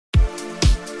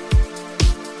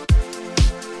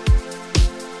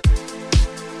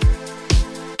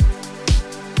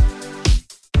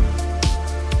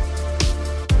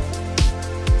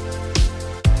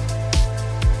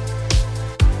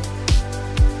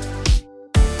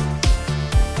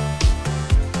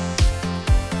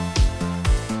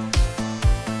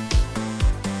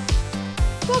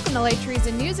Welcome to Light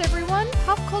Treason News, everyone.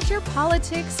 Pop culture,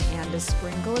 politics, and a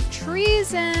sprinkle of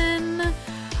treason.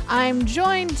 I'm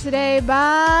joined today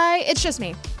by... It's just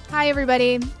me. Hi,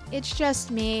 everybody. It's just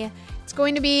me. It's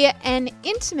going to be an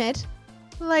intimate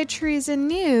Light Treason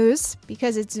News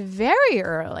because it's very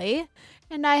early,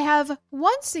 and I have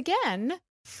once again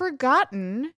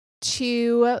forgotten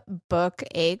to book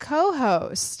a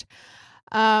co-host.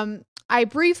 I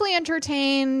briefly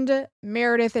entertained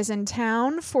Meredith is in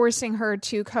town, forcing her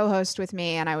to co-host with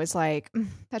me, and I was like,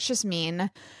 that's just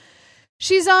mean.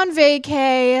 She's on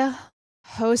vacay.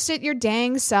 Host it your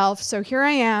dang self. So here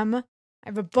I am. I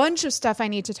have a bunch of stuff I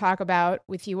need to talk about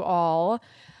with you all.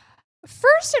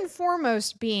 First and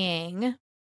foremost being,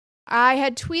 I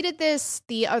had tweeted this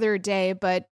the other day,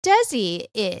 but Desi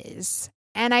is,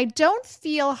 and I don't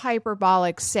feel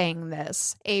hyperbolic saying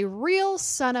this, a real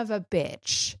son of a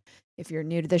bitch. If you're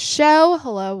new to the show,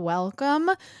 hello, welcome.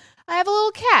 I have a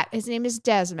little cat. His name is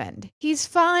Desmond. He's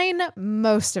fine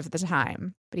most of the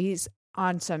time, but he's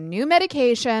on some new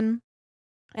medication,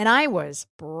 and I was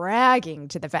bragging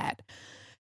to the vet.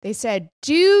 They said,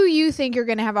 do you think you're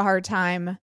going to have a hard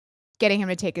time getting him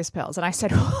to take his pills? And I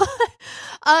said,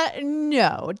 what?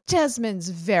 No, Desmond's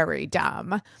very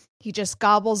dumb. He just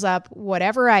gobbles up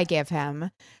whatever I give him.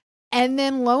 And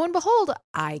then lo and behold,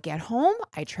 I get home.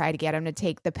 I try to get him to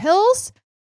take the pills.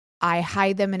 I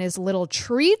hide them in his little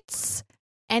treats.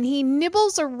 And he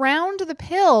nibbles around the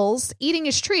pills, eating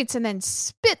his treats, and then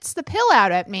spits the pill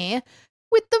out at me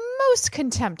with the most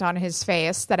contempt on his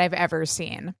face that I've ever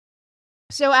seen.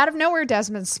 So out of nowhere,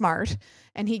 Desmond's smart,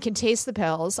 and he can taste the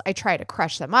pills. I try to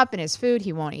crush them up in his food.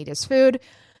 He won't eat his food.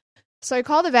 So I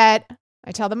call the vet.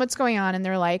 I tell them what's going on, and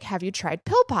they're like, have you tried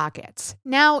pill pockets?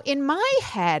 Now, in my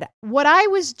head, what I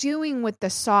was doing with the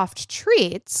soft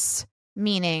treats,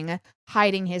 meaning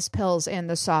hiding his pills in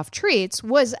the soft treats,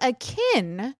 was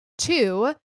akin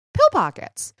to pill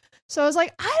pockets. So I was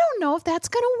like, I don't know if that's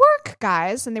going to work,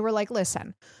 guys. And they were like,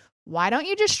 listen, why don't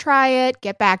you just try it?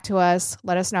 Get back to us.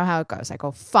 Let us know how it goes. I go,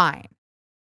 fine.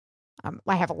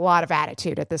 I have a lot of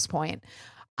attitude at this point.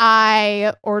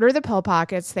 I order the pill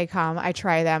pockets. They come. I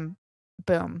try them.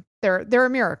 Boom. They're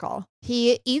a miracle.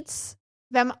 He eats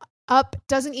them up,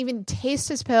 doesn't even taste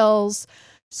his pills.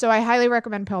 So I highly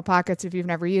recommend pill pockets if you've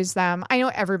never used them. I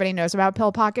know everybody knows about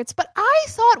pill pockets, but I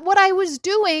thought what I was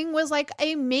doing was like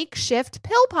a makeshift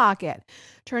pill pocket.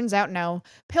 Turns out no.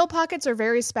 Pill pockets are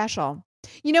very special.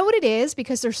 You know what it is?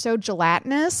 Because they're so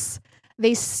gelatinous,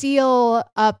 they seal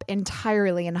up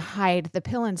entirely and hide the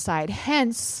pill inside.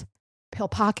 Hence, pill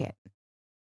pocket.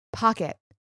 Pocket.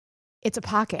 It's a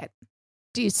pocket.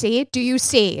 Do you see? Do you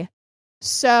see?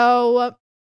 So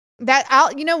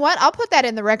you know what? I'll put that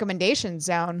in the recommendation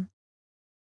zone.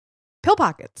 Pill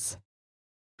pockets.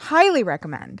 Highly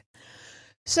recommend.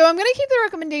 So I'm going to keep the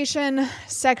recommendation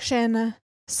section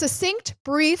succinct,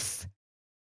 brief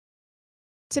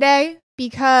today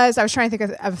because I was trying to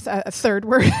think of a third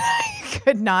word. I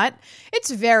could not.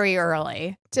 It's very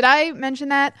early. Did I mention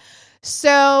that?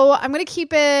 So I'm going to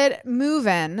keep it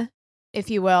moving, if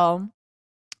you will,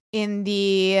 in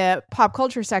the pop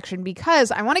culture section because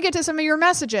I want to get to some of your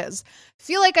messages.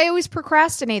 Feel like I always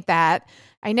procrastinate that.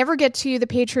 I never get to the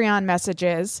Patreon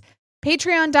messages.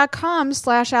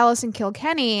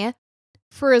 Patreon.com/AllisonKilkenny.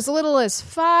 For as little as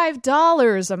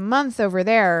 $5 a month over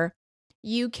there,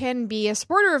 you can be a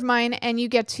supporter of mine and you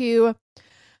get to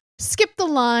skip the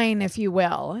line, if you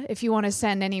will, if you want to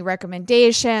send any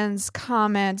recommendations,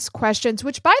 comments, questions,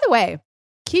 which, by the way,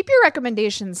 keep your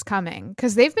recommendations coming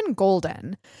because they've been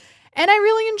golden. And I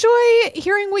really enjoy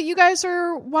hearing what you guys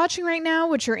are watching right now,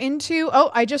 what you're into.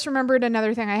 Oh, I just remembered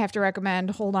another thing I have to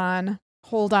recommend. Hold on.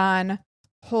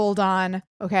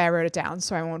 Okay, I wrote it down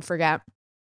so I won't forget.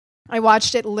 I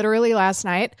watched it literally last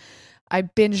night. I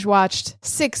binge watched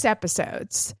 6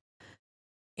 episodes.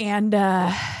 And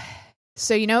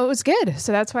so it was good.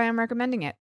 So that's why I'm recommending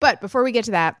it. But before we get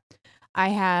to that, I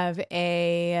have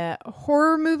a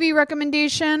horror movie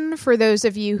recommendation for those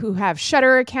of you who have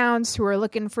Shudder accounts who are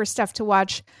looking for stuff to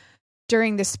watch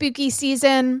during the spooky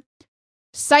season.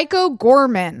 Psycho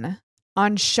Goreman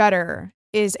on Shudder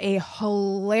is a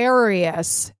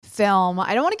hilarious film.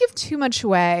 I don't want to give too much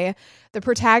away. The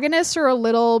protagonists are a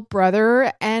little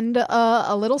brother and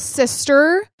a little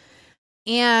sister,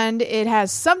 and it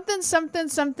has something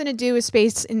to do with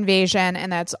space invasion,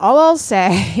 and that's all I'll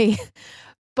say.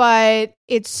 But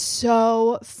it's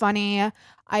so funny.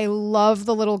 I love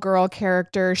the little girl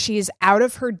character. She's out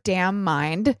of her damn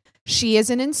mind. She is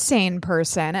an insane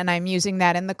person, and I'm using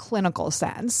that in the clinical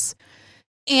sense.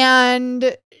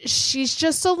 And she's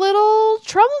just a little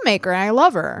troublemaker, and I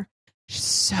love her. She's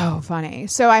so funny.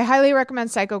 So I highly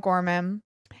recommend Psycho Goreman.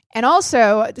 And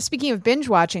also, speaking of binge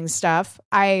watching stuff,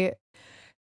 I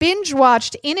binge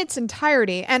watched in its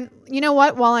entirety. And you know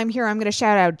what? While I'm here, I'm going to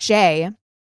shout out Jay.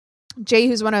 Jay,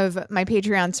 who's one of my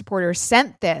Patreon supporters,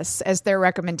 sent this as their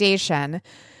recommendation.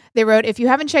 They wrote, if you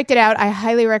haven't checked it out, I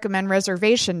highly recommend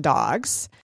Reservation Dogs.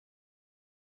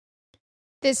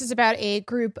 This is about a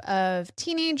group of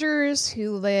teenagers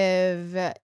who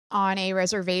live on a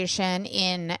reservation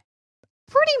in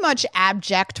pretty much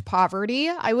abject poverty,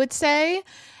 I would say.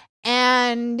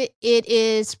 And it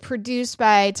is produced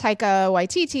by Taika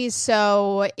Waititi,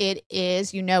 so it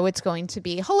is, it's going to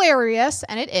be hilarious,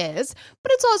 and it is,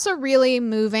 but it's also really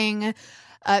moving.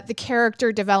 The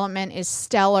character development is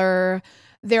stellar.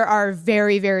 There are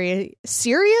very, very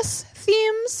serious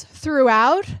themes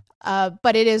throughout,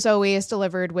 but it is always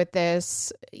delivered with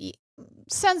this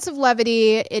sense of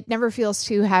levity. It never feels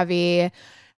too heavy.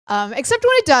 Except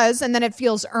when it does, and then it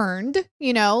feels earned,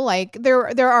 like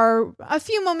there are a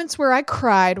few moments where I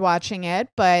cried watching it,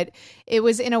 but it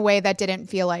was in a way that didn't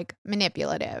feel like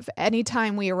manipulative.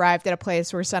 Anytime we arrived at a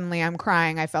place where suddenly I'm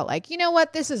crying, I felt like, you know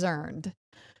what, this is earned.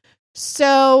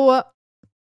 So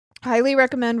highly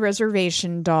recommend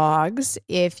Reservation Dogs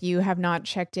if you have not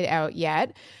checked it out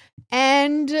yet.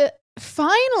 And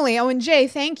finally, and Jay,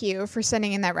 thank you for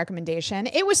sending in that recommendation.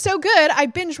 It was so good, I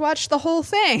binge watched the whole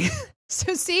thing.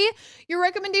 So see, your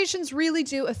recommendations really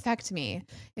do affect me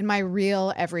in my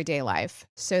real everyday life.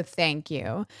 So thank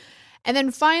you. And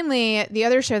then finally, the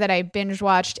other show that I binge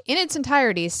watched in its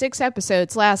entirety, 6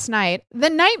 episodes last night, The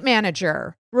Night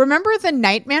Manager. Remember The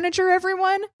Night Manager,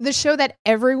 everyone? The show that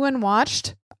everyone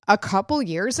watched a couple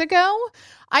years ago?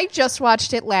 I just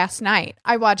watched it last night.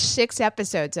 I watched 6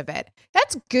 episodes of it.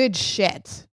 That's good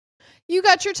shit. You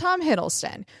got your Tom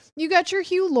Hiddleston. You got your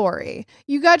Hugh Laurie.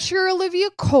 You got your Olivia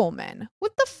Colman.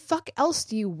 What the fuck else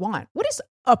do you want? What is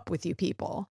up with you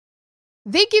people?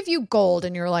 They give you gold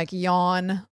and you're like,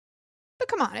 yawn. But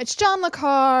come on, it's John le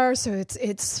Carre, so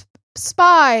it's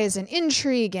spies and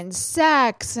intrigue and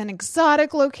sex and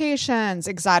exotic locations.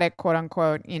 Exotic, quote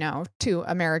unquote, to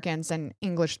Americans and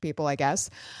English people, I guess.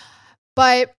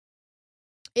 But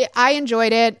I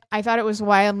enjoyed it. I thought it was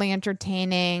wildly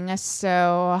entertaining,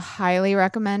 so highly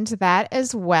recommend that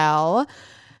as well.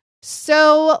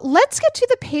 So let's get to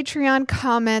the Patreon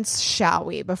comments, shall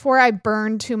we? Before I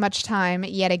burn too much time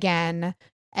yet again,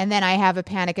 and then I have a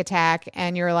panic attack,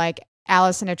 and you're like,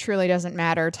 Allison, it truly doesn't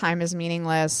matter. Time is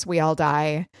meaningless. We all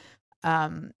die.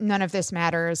 None of this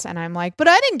matters. And I'm like, but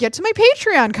I didn't get to my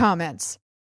Patreon comments.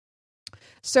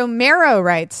 So Marrow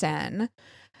writes in,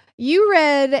 you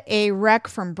read a rec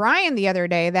from Brian the other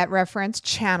day that referenced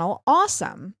Channel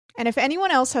Awesome. And if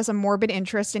anyone else has a morbid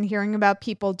interest in hearing about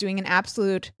people doing an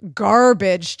absolute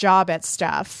garbage job at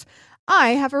stuff, I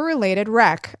have a related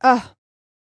rec.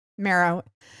 Marrow,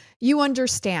 you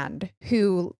understand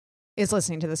who is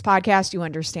listening to this podcast. You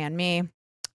understand me.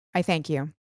 I thank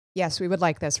you. Yes, we would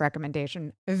like this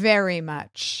recommendation very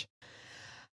much.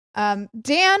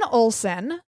 Dan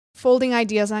Olson, Folding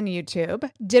Ideas on YouTube,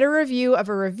 did a review of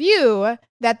a review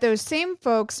that those same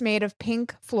folks made of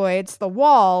Pink Floyd's The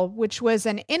Wall, which was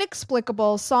an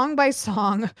inexplicable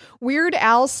song-by-song Weird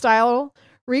Al-style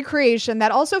recreation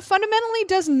that also fundamentally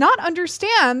does not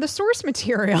understand the source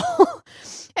material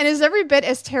and is every bit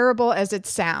as terrible as it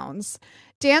sounds.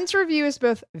 Dan's review is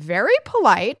both very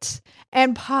polite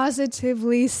and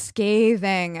positively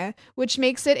scathing, which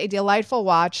makes it a delightful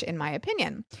watch, in my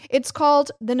opinion. It's called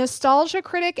The Nostalgia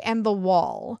Critic and The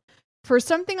Wall. For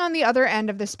something on the other end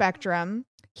of the spectrum,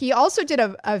 he also did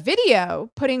a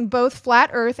video putting both Flat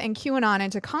Earth and QAnon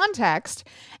into context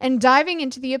and diving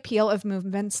into the appeal of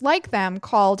movements like them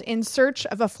called In Search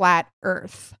of a Flat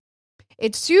Earth.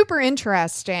 It's super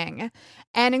interesting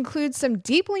and includes some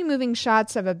deeply moving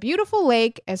shots of a beautiful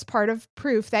lake as part of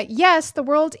proof that, yes, the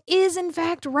world is in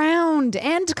fact round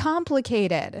and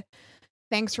complicated.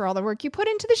 Thanks for all the work you put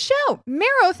into the show.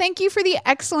 Marrow, thank you for the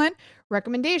excellent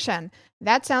recommendation.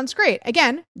 That sounds great.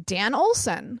 Again, Dan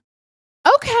Olson.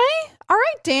 Okay. All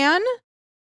right, Dan.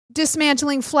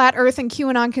 Dismantling flat earth and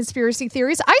QAnon conspiracy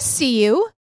theories. I see you,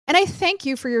 and I thank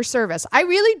you for your service. I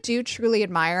really do truly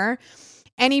admire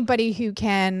anybody who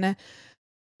can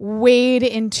wade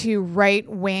into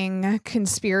right-wing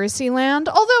conspiracy land,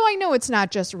 although I know it's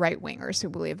not just right-wingers who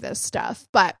believe this stuff,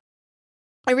 but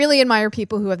I really admire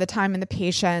people who have the time and the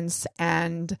patience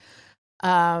and,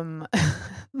 the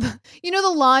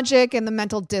logic and the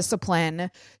mental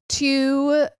discipline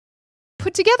to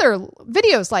put together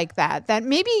videos like that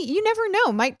maybe, you never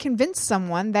know, might convince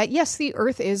someone that, yes, the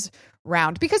earth is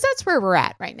round, because that's where we're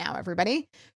at right now, everybody.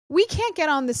 We can't get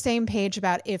on the same page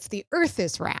about if the earth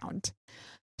is round.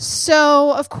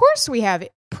 So, of course, we have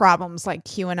problems like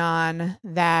QAnon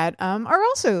that are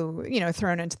also,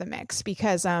 thrown into the mix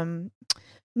because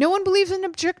no one believes in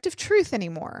objective truth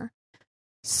anymore.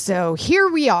 So here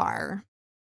we are.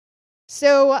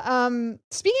 So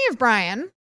speaking of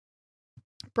Brian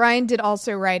did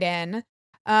also write in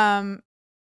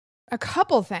a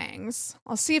couple things.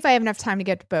 I'll see if I have enough time to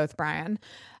get to both, Brian.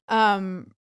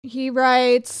 He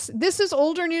writes, "This is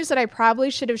older news that I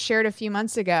probably should have shared a few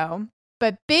months ago,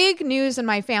 but big news in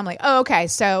my family." Oh, okay.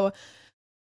 So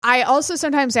I also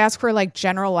sometimes ask for like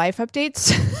general life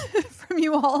updates from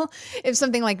you all if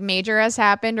something like major has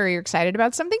happened or you're excited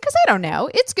about something, because I don't know.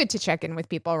 It's good to check in with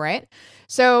people, right?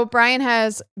 So Brian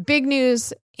has big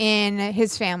news in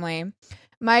his family.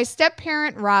 "My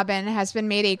step-parent, Robin, has been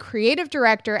made a creative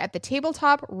director at the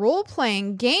tabletop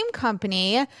role-playing game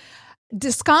company,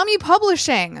 Discami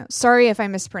Publishing." Sorry if I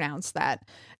mispronounced that.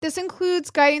 "This includes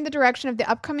guiding the direction of the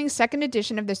upcoming second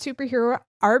edition of the superhero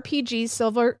RPG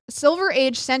Silver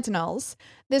Age Sentinels.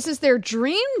 This is their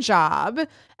dream job.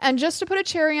 And just to put a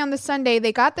cherry on the sundae,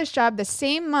 they got this job the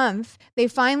same month they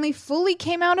finally fully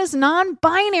came out as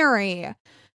non-binary.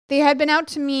 They had been out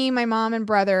to me, my mom and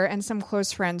brother, and some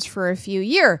close friends for a few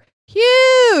years."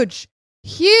 Huge!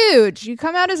 Huge. You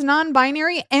come out as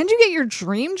non-binary and you get your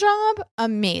dream job?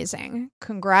 Amazing.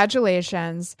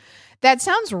 Congratulations. That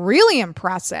sounds really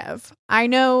impressive. I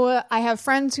know I have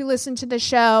friends who listen to the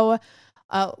show,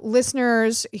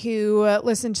 listeners who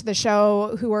listen to the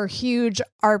show who are huge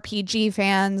RPG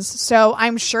fans. So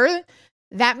I'm sure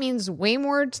that means way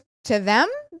more to them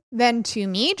than to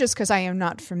me, just because I am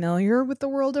not familiar with the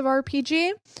world of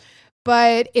RPG.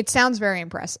 But it sounds very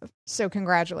impressive. So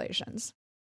congratulations.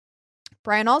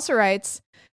 Brian also writes,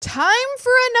 "Time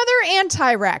for another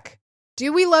anti-rec.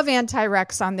 Do we love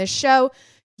anti-recs on this show?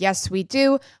 Yes, we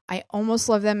do. I almost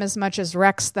love them as much as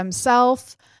recs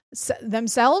themselves,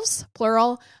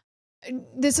 plural.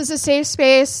 This is a safe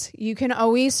space. You can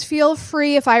always feel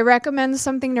free if I recommend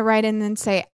something to write in and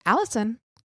say, Allison,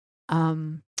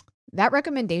 that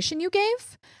recommendation you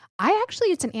gave,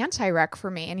 it's an anti-rec for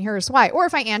me, and here's why. Or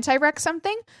if I anti-rec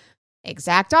something,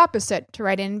 exact opposite, to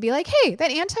write in and be like, hey,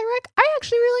 that anti-rec, I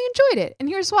actually really enjoyed it, and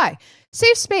here's why.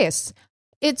 Safe space.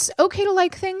 It's okay to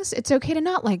like things. It's okay to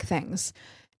not like things.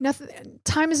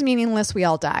 Time is meaningless. We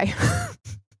all die.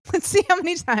 Let's see how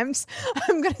many times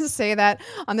I'm going to say that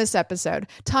on this episode.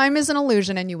 Time is an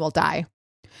illusion and you will die.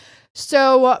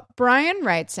 So Brian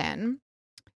writes in,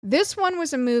 "This one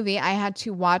was a movie I had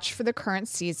to watch for the current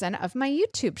season of my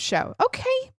YouTube show."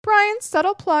 Okay, Brian,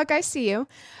 subtle plug. I see you.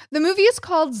 "The movie is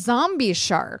called Zombie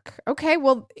Shark." Okay,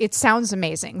 well, it sounds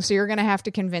amazing. So you're going to have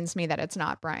to convince me that it's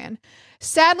not, Brian.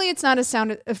 "Sadly, it's not as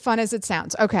fun as it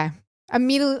sounds." Okay.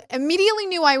 Immediately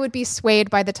knew I would be swayed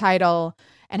by the title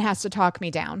and has to talk me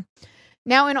down.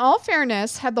 Now, in all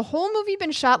fairness, had the whole movie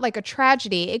been shot like a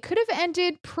tragedy, it could have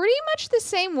ended pretty much the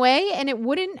same way and it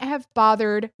wouldn't have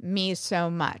bothered me so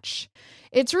much.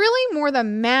 It's really more the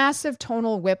massive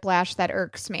tonal whiplash that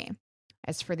irks me.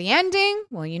 As for the ending,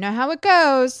 well, you know how it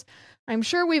goes. I'm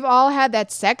sure we've all had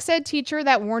that sex ed teacher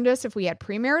that warned us if we had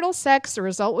premarital sex, the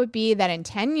result would be that in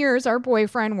 10 years, our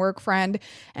boyfriend, work friend,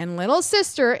 and little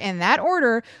sister, in that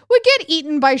order, would get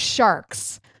eaten by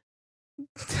sharks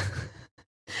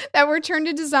that were turned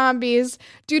into zombies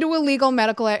due to illegal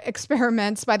medical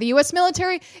experiments by the U.S.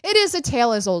 military. It is a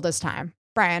tale as old as time.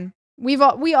 Brian, we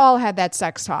all had that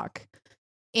sex talk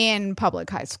in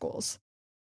public high schools.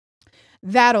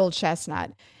 That old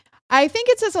chestnut. I think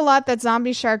it says a lot that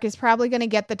Zombie Shark is probably going to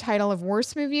get the title of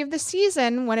worst movie of the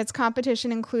season when its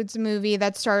competition includes a movie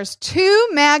that stars two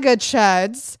MAGA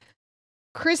chuds,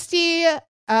 Christy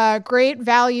Great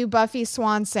Value Buffy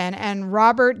Swanson, and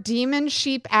Robert Demon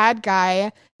Sheep Ad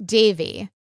Guy Davey.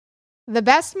 The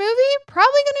best movie?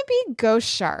 Probably going to be Ghost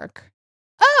Shark.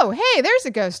 Oh, hey, there's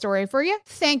a ghost story for you.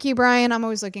 Thank you, Brian. I'm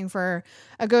always looking for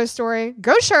a ghost story.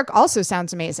 Ghost Shark also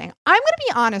sounds amazing. I'm going to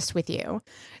be honest with you.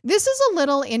 This is a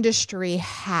little industry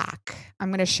hack I'm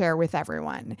going to share with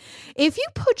everyone. If you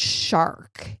put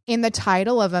shark in the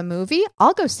title of a movie,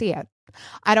 I'll go see it.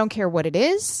 I don't care what it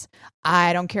is.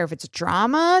 I don't care if it's a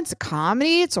drama, it's a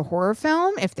comedy, it's a horror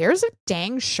film. If there's a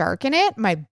dang shark in it,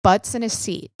 my butt's in a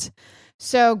seat.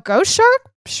 So Ghost Shark,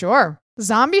 sure.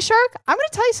 Zombie Shark, I'm going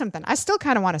to tell you something. I still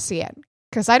kind of want to see it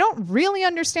because I don't really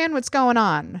understand what's going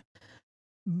on.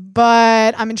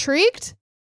 But I'm intrigued.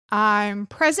 I'm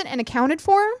present and accounted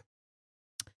for.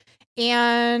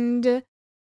 And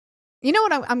you know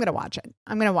what? I'm going to watch it.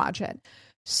 I'm going to watch it.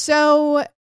 So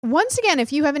once again,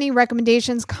 if you have any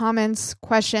recommendations, comments,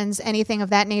 questions, anything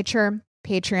of that nature,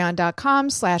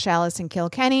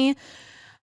 patreon.com/AllisonKilkenny.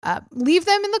 Leave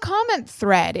them in the comment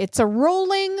thread. It's a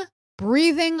rolling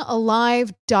breathing,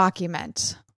 alive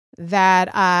document that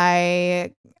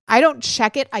I don't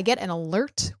check it. I get an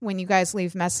alert when you guys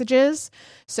leave messages.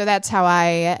 So that's how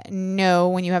I know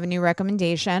when you have a new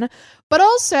recommendation. But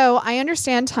also, I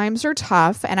understand times are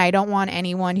tough, and I don't want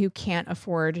anyone who can't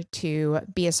afford to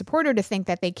be a supporter to think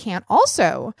that they can't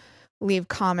also leave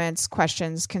comments,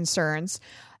 questions, concerns.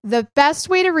 The best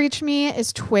way to reach me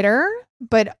is Twitter,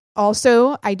 but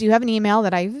also I do have an email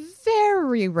that I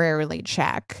very rarely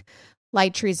check.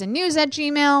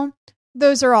 lighttreesandnews@gmail.com.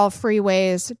 Those are all free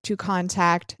ways to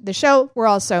contact the show. We're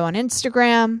also on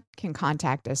Instagram. Can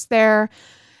contact us there.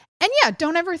 And yeah,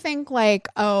 don't ever think like,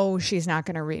 oh, she's not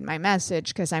going to read my message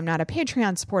because I'm not a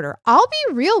Patreon supporter. I'll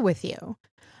be real with you.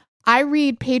 I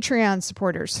read Patreon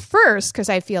supporters first because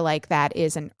I feel like that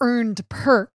is an earned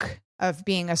perk of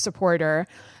being a supporter.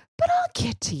 But I'll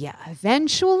get to you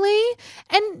eventually.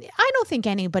 And I don't think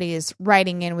anybody is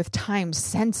writing in with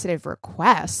time-sensitive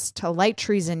requests to Light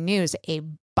Trees and News, a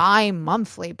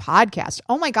bi-monthly podcast.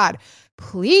 Oh my God,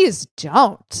 please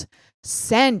don't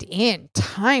send in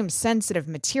time-sensitive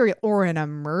material or an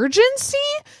emergency.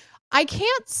 I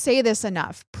can't say this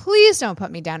enough. Please don't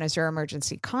put me down as your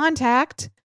emergency contact.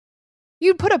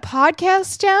 You'd put a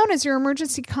podcast down as your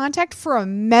emergency contact for a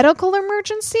medical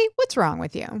emergency? What's wrong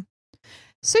with you?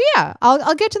 So yeah,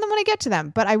 I'll get to them when I get to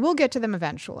them, but I will get to them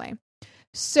eventually.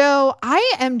 So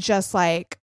I am just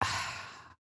like,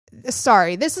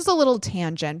 sorry, this is a little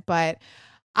tangent, but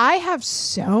I have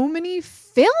so many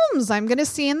films I'm going to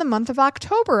see in the month of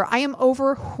October. I am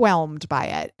overwhelmed by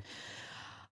it.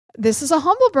 This is a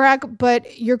humble brag,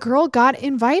 but your girl got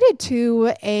invited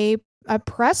to a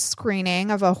press screening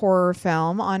of a horror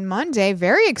film on Monday.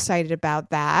 Very excited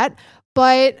about that.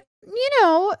 But, you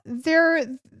know,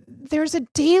 there's a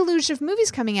deluge of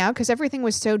movies coming out because everything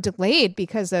was so delayed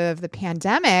because of the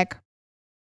pandemic.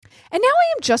 And now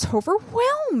I am just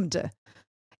overwhelmed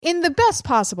in the best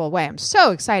possible way. I'm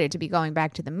so excited to be going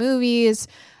back to the movies,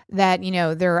 that, you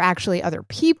know, there are actually other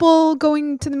people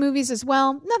going to the movies as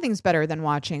well. Nothing's better than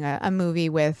watching a movie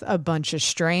with a bunch of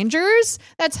strangers.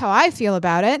 That's how I feel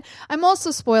about it. I'm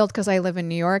also spoiled because I live in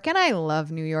New York and I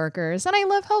love New Yorkers and I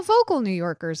love how vocal New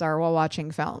Yorkers are while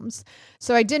watching films.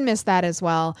 So I did miss that as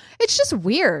well. It's just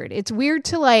weird. It's weird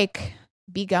to like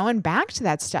be going back to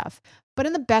that stuff, but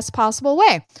in the best possible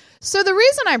way. So the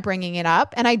reason I'm bringing it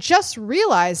up, and I just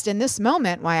realized in this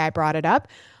moment why I brought it up,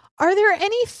 are there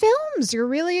any films you're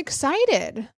really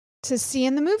excited to see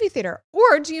in the movie theater?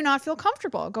 Or do you not feel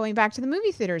comfortable going back to the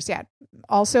movie theaters yet?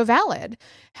 Also valid.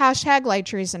 Hashtag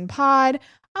 #LightTreesandPod.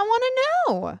 I want to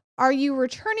know, are you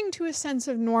returning to a sense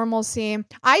of normalcy?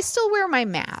 I still wear my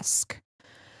mask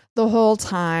the whole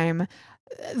time.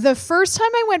 The first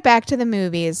time I went back to the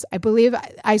movies, I believe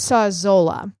I saw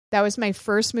Zola. That was my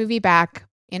first movie back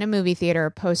in a movie theater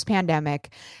post-pandemic.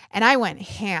 And I went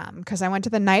ham because I went to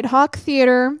the Nighthawk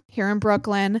Theater here in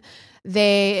Brooklyn.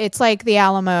 It's like the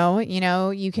Alamo, you know,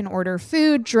 you can order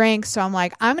food, drink. So I'm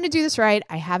like, I'm going to do this right.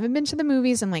 I haven't been to the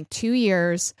movies in like 2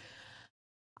 years.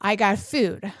 I got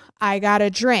food. I got a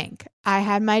drink. I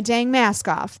had my dang mask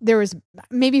off. There was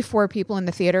maybe 4 people in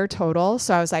the theater total.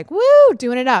 So I was like, woo,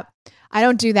 doing it up. I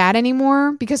don't do that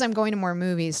anymore because I'm going to more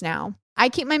movies now. I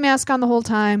keep my mask on the whole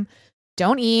time.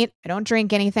 Don't eat. I don't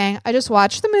drink anything. I just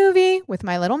watch the movie with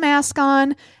my little mask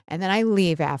on, and then I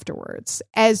leave afterwards,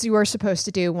 as you are supposed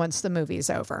to do once the movie's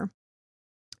over.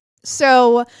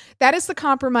 So that is the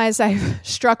compromise I've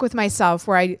struck with myself,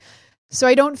 so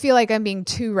I don't feel like I'm being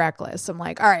too reckless. I'm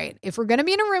like, all right, if we're going to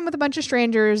be in a room with a bunch of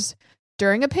strangers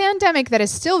during a pandemic that is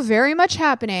still very much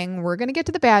happening, we're going to get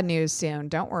to the bad news soon.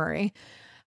 Don't worry.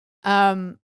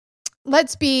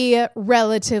 Let's be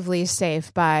relatively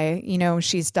safe by, you know,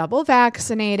 she's double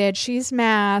vaccinated, she's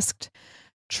masked,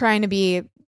 trying to be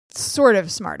sort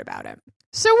of smart about it.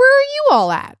 So where are you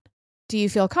all at? Do you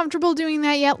feel comfortable doing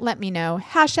that yet? Let me know.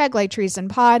 Hashtag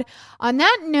 #LightTreesandPod. On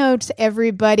that note,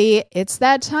 everybody, it's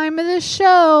that time of the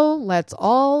show. Let's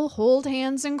all hold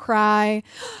hands and cry.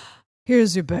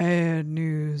 Here's your bad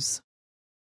news.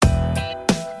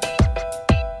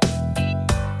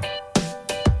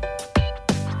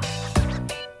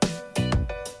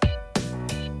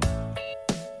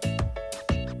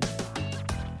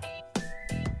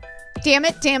 Damn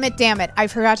it. I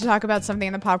forgot to talk about something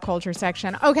in the pop culture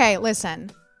section. Okay,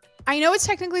 listen. I know it's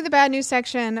technically the bad news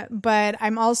section, but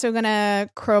I'm also going to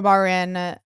crowbar in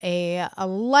a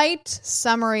light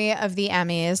summary of the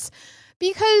Emmys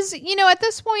because, you know, at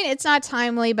this point it's not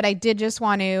timely, but I did just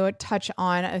want to touch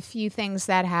on a few things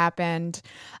that happened.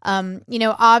 You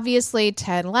know, obviously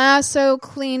Ted Lasso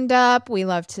cleaned up. We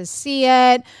love to see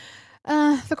it.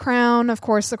 The Crown, of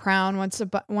course, The Crown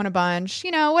won a bunch,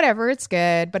 whatever, it's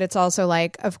good. But it's also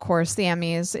like, of course, the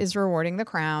Emmys is rewarding The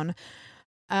Crown.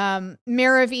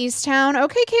 Mayor of Easttown.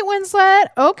 Okay, Kate Winslet.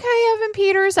 Okay, Evan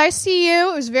Peters. I see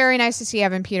you. It was very nice to see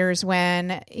Evan Peters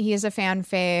win. He is a fan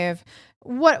fave.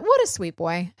 What a sweet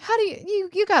boy. How do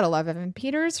you gotta love Evan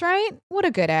Peters, right? What a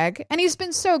good egg. And he's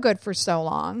been so good for so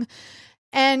long.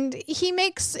 And he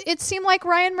makes it seem like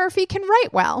Ryan Murphy can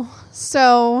write well.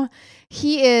 So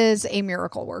he is a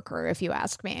miracle worker, if you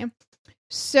ask me.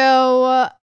 So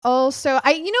also,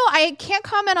 I can't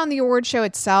comment on the award show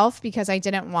itself because I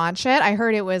didn't watch it. I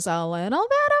heard it was a little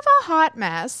bit of a hot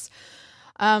mess.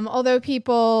 Although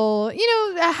people,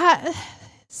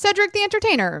 Cedric the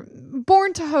Entertainer,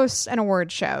 born to host an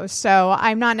award show. So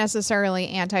I'm not necessarily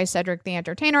anti-Cedric the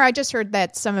Entertainer. I just heard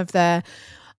that some of the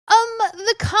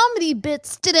comedy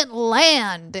bits didn't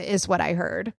land, is what I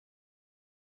heard.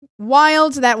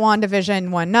 Wild that WandaVision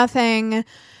won nothing.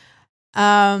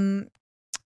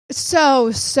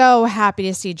 So happy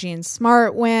to see Jean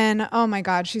Smart win. Oh my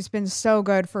God, she's been so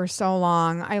good for so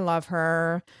long. I love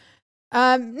her.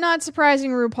 Not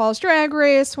surprising, RuPaul's Drag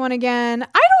Race won again. I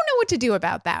don't know what to do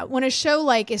about that. When a show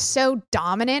is so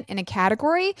dominant in a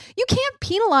category, you can't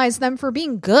penalize them for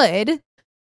being good.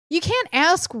 You can't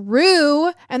ask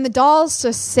Rue and the dolls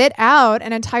to sit out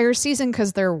an entire season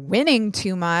because they're winning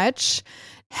too much.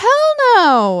 Hell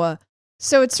no.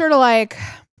 So it's sort of like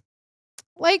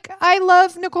I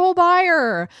love Nicole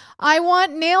Byer. I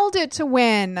want Nailed It to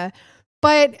win.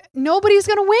 But nobody's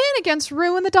going to win against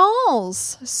Rue and the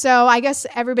dolls. So I guess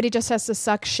everybody just has to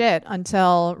suck shit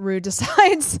until Rue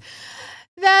decides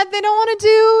that they don't want to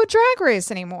do Drag Race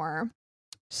anymore.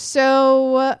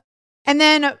 So, and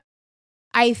then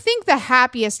I think the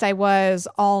happiest I was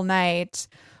all night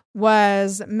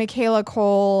was Michaela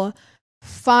Cole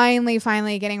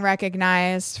finally getting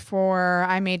recognized for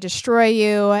I May Destroy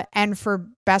You and for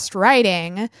Best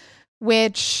Writing,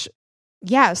 which,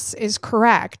 yes, is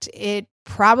correct. It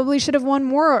probably should have won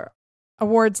more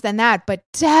awards than that, but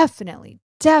definitely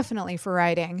for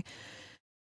writing.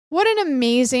 What an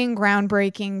amazing,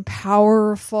 groundbreaking,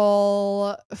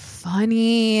 powerful,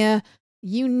 funny,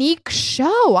 unique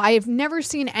show. I've never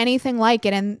seen anything like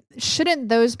it. And shouldn't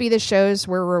those be the shows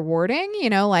we're rewarding?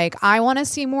 I want to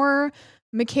see more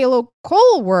Michaela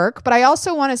Cole work, but I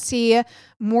also want to see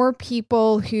more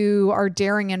people who are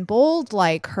daring and bold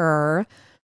like her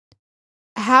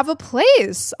have a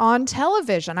place on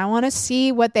television. I want to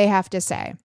see what they have to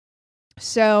say.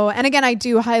 So, and again, I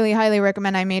do highly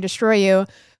recommend I May Destroy You,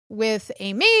 with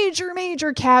a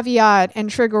major caveat and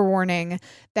trigger warning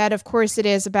that, of course, it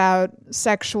is about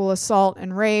sexual assault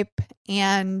and rape.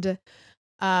 And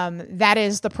that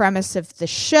is the premise of the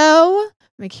show.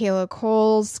 Michaela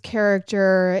Cole's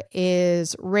character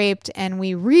is raped, and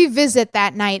we revisit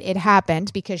that night it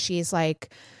happened because she's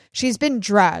been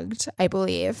drugged, I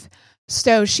believe.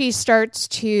 So she might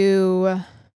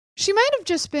have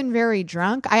just been very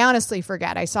drunk. I honestly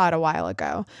forget. I saw it a while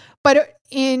ago. But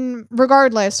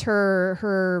regardless,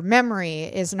 her memory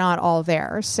is not all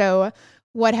there. So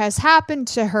what has happened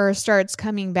to her starts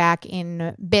coming back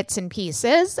in bits and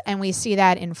pieces, and we see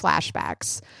that in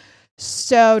flashbacks.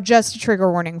 So just a trigger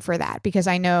warning for that, because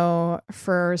I know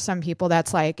for some people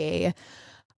that's like a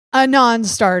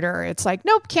non-starter. It's like,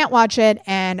 nope, can't watch it.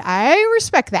 And I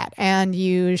respect that. And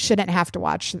you shouldn't have to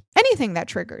watch anything that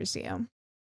triggers you.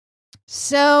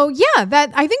 So yeah,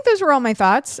 I think those were all my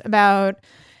thoughts about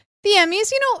the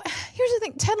Emmys. Here's the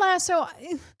thing, Ted Lasso.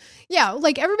 Yeah,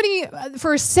 everybody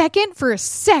for a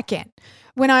second,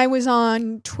 when I was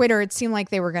on Twitter, it seemed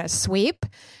like they were going to sweep.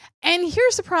 And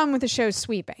here's the problem with the show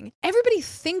sweeping. Everybody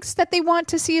thinks that they want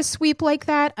to see a sweep like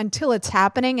that until it's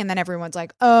happening. And then everyone's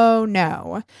like, oh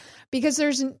no, because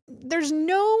there's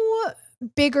no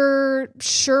bigger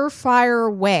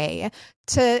surefire way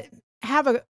to have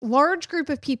a large group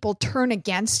of people turn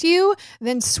against you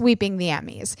than sweeping the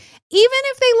Emmys. Even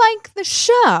if they like the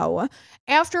show,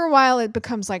 after a while it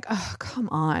becomes like, oh, come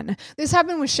on. This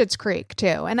happened with Schitt's Creek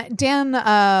too. And Dan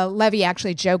Levy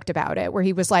actually joked about it, where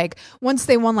he was like, once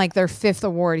they won their 5th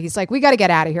award, he's like, we got to get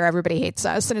out of here. Everybody hates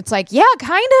us. And it's like, yeah,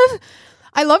 kind of.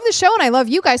 I love the show and I love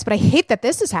you guys, but I hate that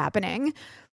this is happening.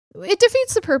 It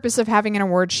defeats the purpose of having an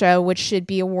award show, which should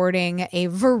be awarding a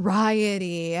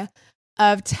variety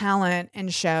of talent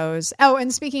and shows. Oh,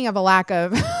 and speaking of a lack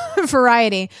of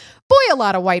variety, boy, a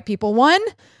lot of white people won.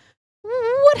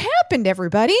 What happened,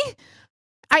 everybody?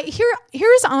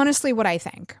 Here's honestly what I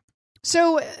think.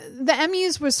 So the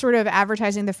Emmys was sort of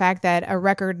advertising the fact that a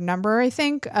record number, I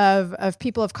think, of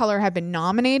people of color had been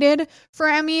nominated for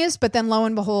Emmys, but then lo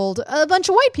and behold, a bunch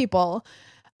of white people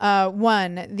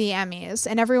won the Emmys,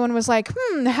 and everyone was like,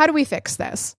 how do we fix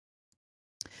this?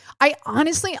 I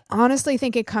honestly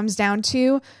think it comes down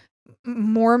to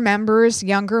more members,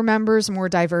 younger members, more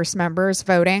diverse members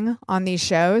voting on these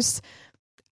shows.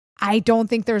 I don't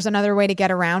think there's another way to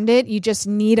get around it. You just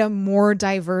need a more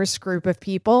diverse group of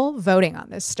people voting on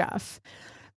this stuff.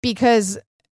 Because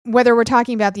whether we're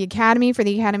talking about the Academy for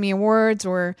the Academy Awards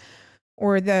or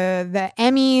the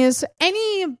Emmys,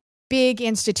 any big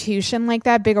institution like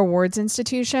that, big awards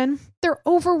institution, they're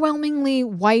overwhelmingly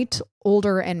white,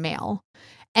 older, and male.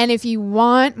 And if you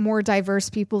want more diverse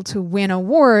people to win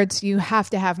awards, you have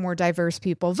to have more diverse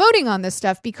people voting on this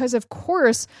stuff because, of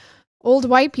course, old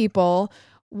white people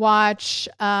watch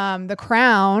The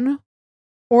Crown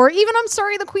or even,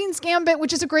 The Queen's Gambit,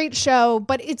 which is a great show,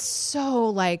 but it's so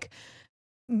like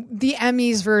the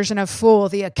Emmys version of Fool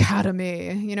the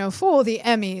Academy, Fool the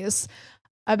Emmys,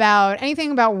 about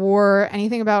anything about war,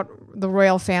 anything about the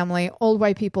royal family. Old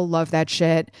white people love that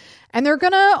shit, and they're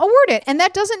going to award it. And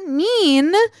that doesn't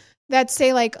mean that,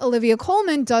 say, like Olivia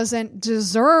Colman doesn't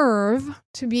deserve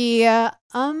to be acknowledged,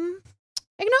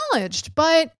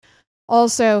 but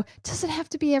also, does it have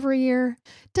to be every year?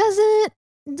 Does it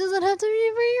have to be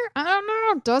every year? I don't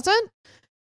know. Does it?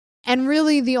 And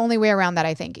really, the only way around that,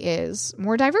 I think, is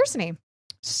more diversity.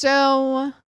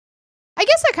 So I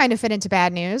guess that kind of fit into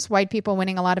bad news. White people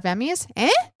winning a lot of Emmys.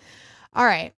 All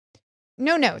right.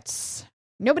 No notes.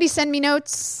 Nobody send me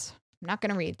notes. I'm not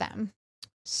going to read them.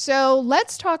 So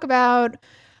let's talk about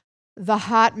the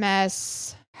hot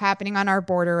mess happening on our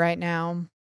border right now.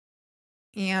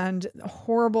 And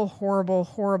horrible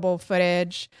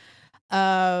footage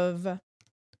of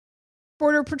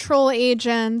Border Patrol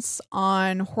agents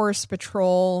on horse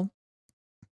patrol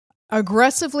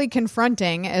aggressively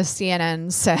confronting, as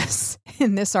CNN says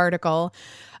in this article,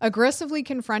 aggressively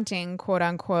confronting, quote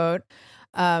unquote,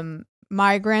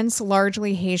 migrants,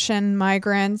 largely Haitian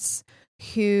migrants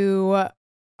who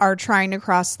are trying to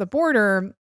cross the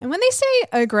border. And when they say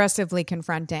aggressively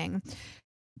confronting,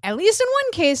 at least in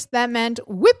one case, that meant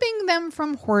whipping them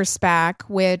from horseback,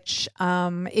 which,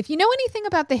 if you know anything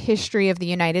about the history of the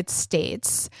United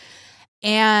States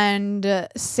and,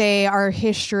 say, our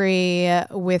history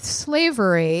with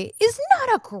slavery, is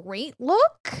not a great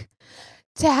look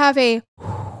to have a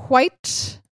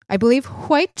white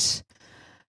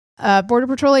Border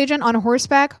Patrol agent on a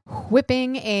horseback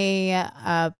whipping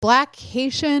a black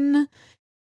Haitian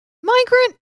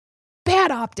migrant.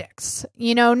 Bad optics,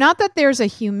 not that there's a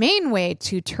humane way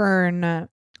to turn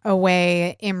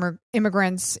away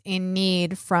immigrants in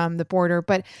need from the border,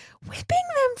 but whipping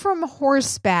them from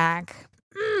horseback,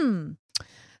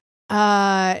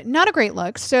 not a great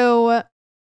look. So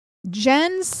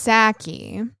Jen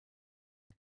Psaki,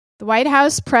 the White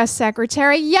House press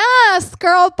secretary, yes,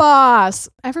 girl boss,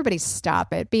 everybody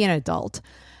stop it, be an adult.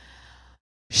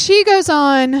 She goes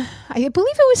on, I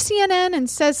believe it was CNN, and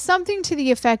says something to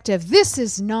the effect of, this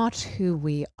is not who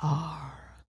we are.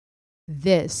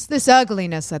 This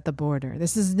ugliness at the border.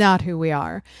 This is not who we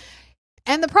are.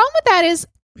 And the problem with that is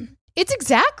it's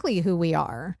exactly who we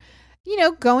are.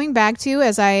 Going back to,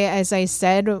 as I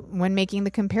said when making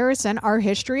the comparison, our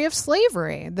history of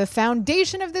slavery. The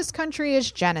foundation of this country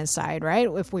is genocide, right?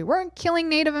 If we weren't killing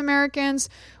Native Americans,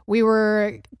 we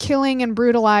were killing and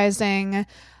brutalizing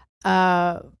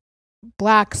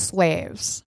black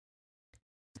slaves.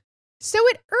 So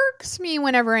it irks me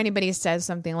whenever anybody says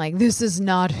something like, this is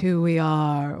not who we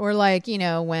are. Or like,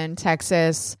 when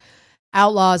Texas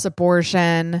outlaws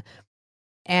abortion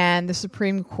and the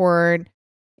Supreme Court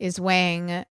is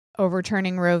weighing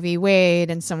overturning Roe v. Wade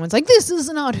and someone's like, this is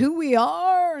not who we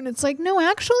are. And it's like, no,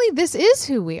 actually, this is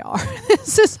who we are.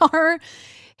 This is our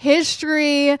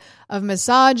history of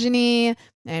misogyny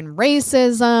and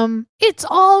racism. It's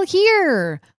all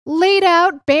here, laid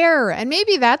out bare. And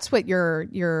maybe that's what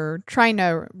you're trying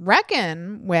to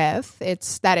reckon with.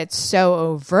 It's that it's so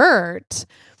overt,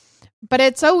 but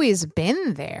it's always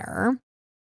been there.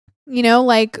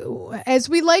 Like, as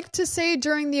we like to say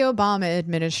during the Obama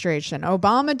administration,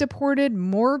 Obama deported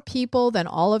more people than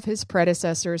all of his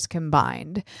predecessors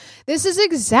combined. This is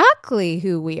exactly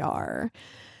who we are.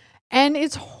 And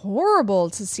it's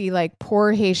horrible to see like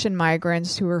poor Haitian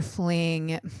migrants who are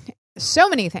fleeing so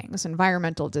many things,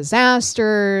 environmental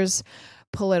disasters,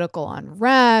 political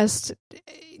unrest.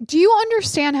 Do you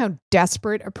understand how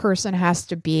desperate a person has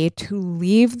to be to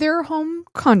leave their home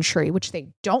country, which they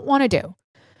don't want to do?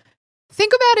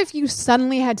 Think about if you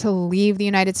suddenly had to leave the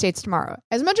United States tomorrow.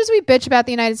 As much as we bitch about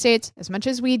the United States, as much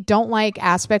as we don't like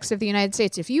aspects of the United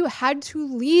States, if you had to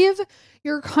leave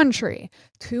your country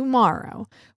tomorrow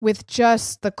with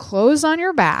just the clothes on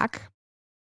your back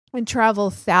and travel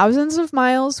thousands of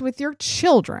miles with your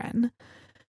children.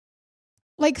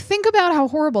 Like, think about how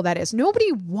horrible that is.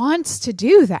 Nobody wants to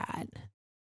do that.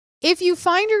 If you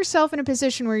find yourself in a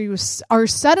position where you are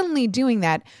suddenly doing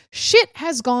that, shit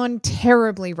has gone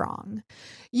terribly wrong.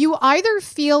 You either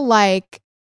feel like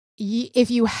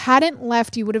if you hadn't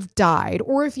left, you would have died,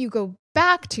 or if you go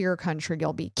back to your country,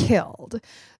 you'll be killed.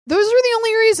 Those are the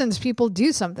only reasons people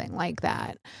do something like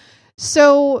that.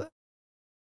 So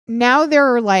now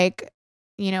there are like,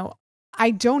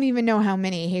 I don't even know how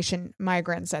many Haitian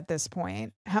migrants at this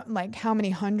point, how many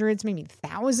hundreds, maybe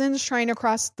thousands trying to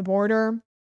cross the border.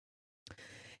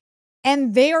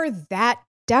 And they are that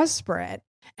desperate.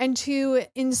 And to,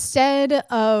 instead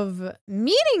of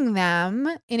meeting them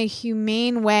in a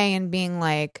humane way and being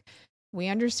like, we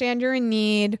understand you're in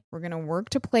need, we're going to work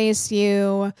to place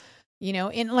you,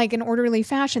 in like an orderly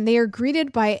fashion, they are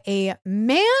greeted by a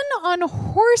man on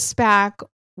horseback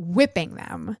whipping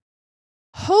them.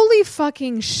 Holy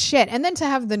fucking shit. And then to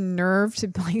have the nerve to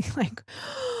be like,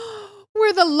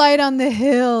 we're the light on the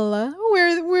hill.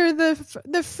 We're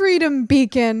the freedom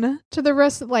beacon to the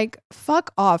rest of, like,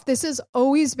 fuck off. This has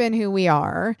always been who we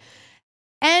are.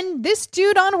 And this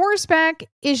dude on horseback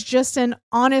is just an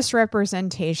honest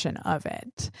representation of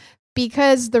it.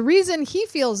 Because the reason he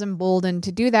feels emboldened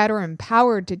to do that or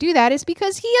empowered to do that is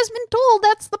because he has been told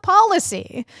that's the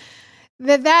policy.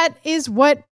 That is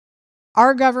what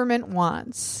our government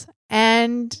wants.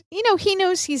 And, he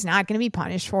knows he's not going to be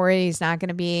punished for it. He's not going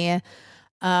to be,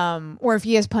 or if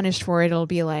he is punished for it, it'll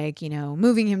be like,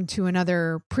 moving him to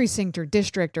another precinct or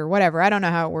district or whatever. I don't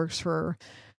know how it works for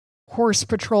horse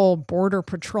patrol, border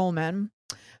patrolmen.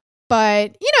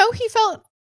 But, he felt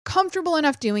comfortable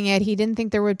enough doing it. He didn't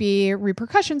think there would be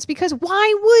repercussions because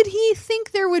why would he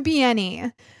think there would be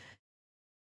any?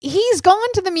 He's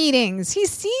gone to the meetings. He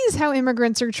sees how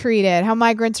immigrants are treated, how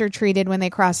migrants are treated when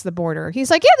they cross the border. He's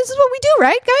like, yeah, this is what we do,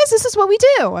 right, guys? This is what we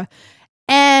do.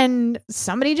 And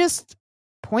somebody just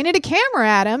pointed a camera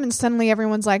at him and suddenly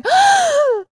everyone's like,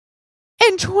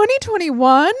 in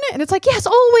 2021? And it's like, yes,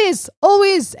 always,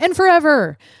 and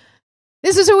forever.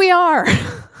 This is who we are.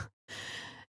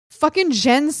 Fucking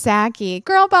Jen Psaki,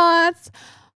 girl boss,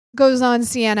 goes on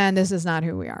CNN. This is not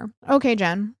who we are. Okay,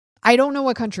 Jen, I don't know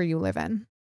what country you live in.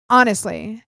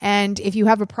 Honestly. And if you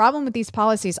have a problem with these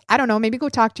policies, I don't know, maybe go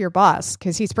talk to your boss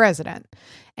because he's president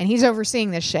and he's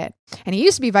overseeing this shit. And he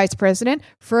used to be vice president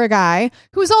for a guy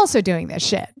who was also doing this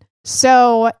shit.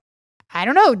 So I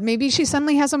don't know, maybe she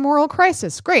suddenly has a moral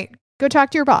crisis. Great. Go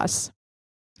talk to your boss.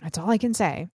 That's all I can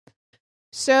say.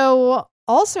 So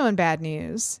also in bad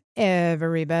news,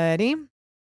 everybody,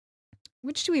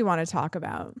 which do we want to talk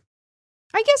about?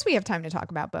 I guess we have time to talk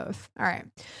about both. All right.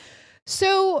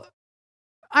 So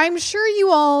I'm sure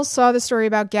you all saw the story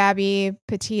about Gabby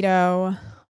Petito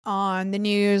on the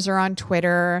news or on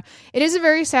Twitter. It is a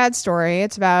very sad story.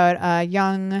 It's about a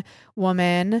young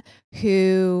woman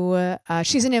who,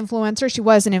 she's an influencer. She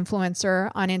was an influencer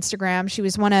on Instagram. She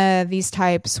was one of these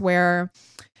types where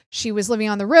she was living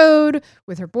on the road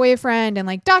with her boyfriend and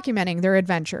like documenting their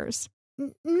adventures.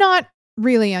 Not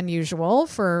really unusual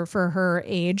for her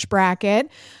age bracket.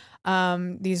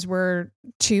 These were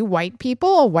two white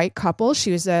people, a white couple.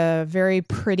 She was a very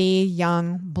pretty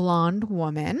young blonde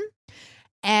woman.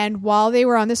 And while they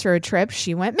were on this road trip,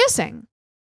 she went missing.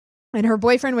 And her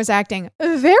boyfriend was acting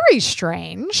very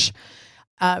strange.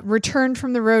 Returned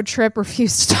from the road trip,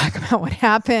 refused to talk about what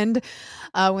happened.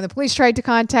 When the police tried to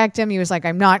contact him, he was like,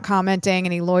 I'm not commenting.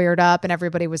 And he lawyered up and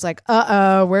everybody was like,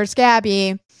 where's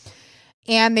Gabby?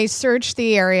 And they searched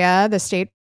the area, the state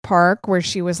park where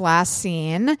she was last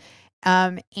seen.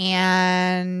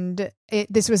 And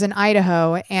this was in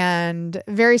Idaho. And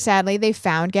very sadly, they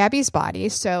found Gabby's body.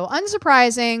 So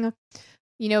unsurprising,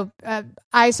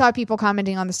 I saw people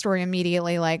commenting on the story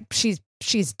immediately, like she's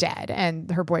dead and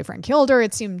her boyfriend killed her.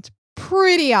 It seemed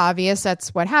pretty obvious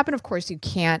that's what happened. Of course, you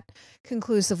can't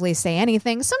conclusively say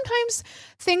anything. Sometimes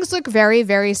things look very,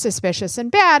 very suspicious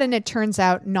and bad, and it turns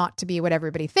out not to be what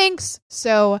everybody thinks.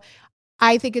 So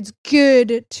I think it's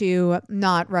good to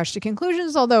not rush to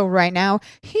conclusions, although right now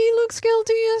he looks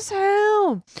guilty as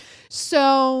hell.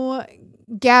 So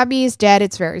Gabby's dead.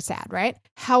 It's very sad, right?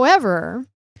 However,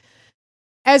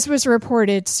 as was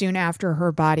reported soon after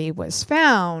her body was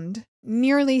found,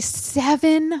 nearly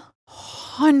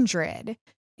 700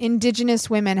 Indigenous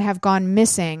women have gone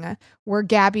missing where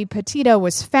Gabby Petito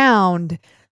was found,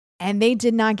 and they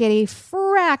did not get a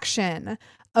fraction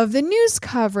of the news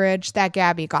coverage that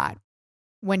Gabby got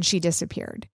when she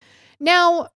disappeared.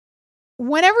 Now,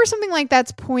 whenever something like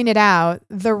that's pointed out,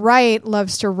 the right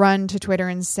loves to run to Twitter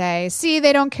and say, see,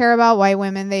 they don't care about white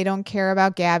women. They don't care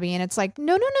about Gabby. And it's like,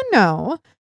 no.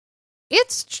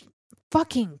 it's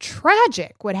fucking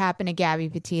tragic what happened to Gabby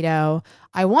Petito.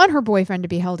 I want her boyfriend to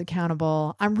be held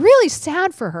accountable. I'm really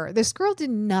sad for her. This girl did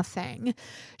nothing.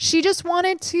 She just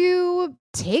wanted to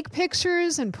take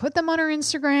pictures and put them on her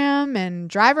Instagram and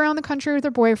drive around the country with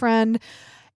her boyfriend.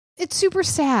 It's super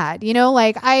sad.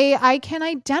 Like I can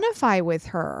identify with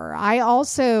her. I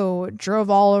also drove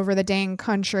all over the dang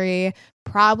country,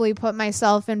 probably put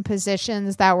myself in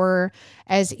positions that were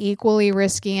as equally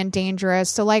risky and dangerous.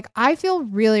 So like, I feel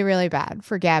really, really bad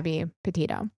for Gabby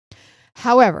Petito.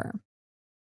 However,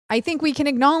 I think we can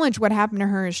acknowledge what happened to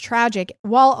her is tragic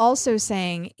while also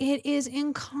saying it is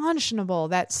unconscionable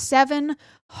that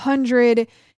 700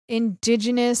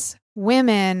 Indigenous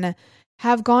women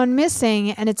have gone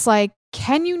missing. And it's like,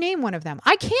 can you name one of them?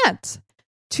 I can't.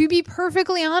 To be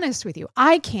perfectly honest with you,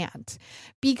 I can't,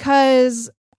 because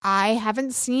I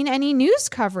haven't seen any news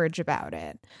coverage about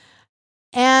it.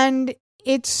 And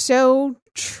it's so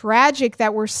tragic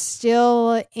that we're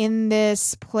still in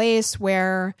this place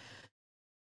where,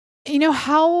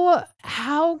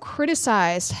 how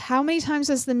criticized, how many times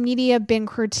has the media been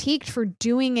critiqued for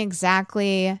doing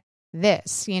exactly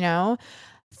this,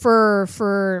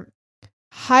 for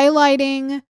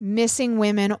highlighting missing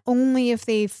women only if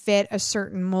they fit a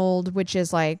certain mold, which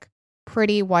is like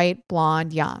pretty, white,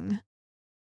 blonde, young.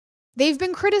 They've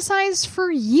been criticized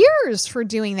for years for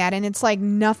doing that. And it's like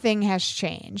nothing has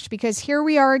changed, because here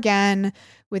we are again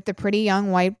with the pretty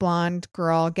young white blonde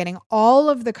girl getting all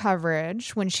of the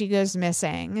coverage when she goes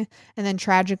missing and then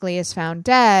tragically is found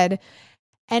dead.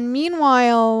 And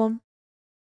meanwhile,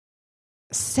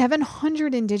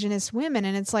 700 Indigenous women.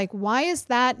 And it's like, why is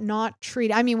that not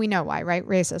treated? I mean, we know why, right?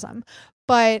 Racism.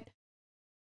 But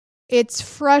it's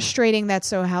frustrating that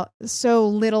so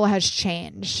little has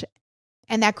changed.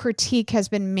 And that critique has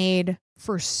been made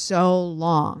for so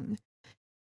long.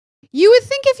 You would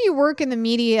think if you work in the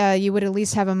media, you would at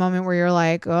least have a moment where you're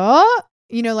like, oh,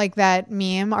 like that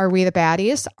meme, are we the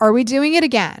baddies? Are we doing it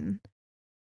again?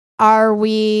 Are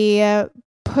we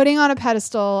putting on a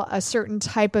pedestal a certain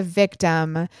type of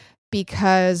victim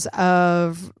because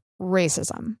of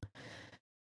racism?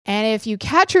 And if you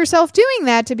catch yourself doing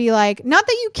that, to be like, not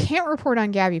that you can't report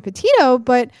on Gabby Petito,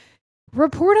 but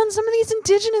report on some of these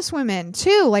Indigenous women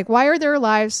too. Like, why are their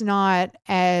lives not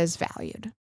as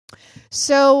valued?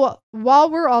 So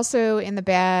while we're also in the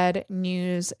bad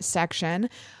news section,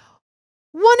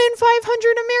 1 in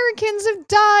 500 Americans have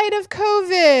died of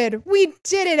COVID. We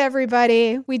did it,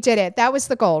 everybody. We did it. That was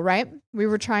the goal, right? We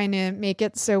were trying to make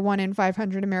it so 1 in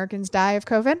 500 Americans die of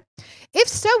COVID. If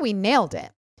so, we nailed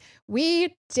it.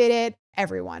 We did it,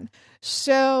 everyone.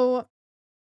 So,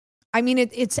 I mean,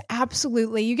 it's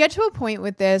absolutely, you get to a point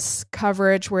with this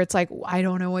coverage where it's like, I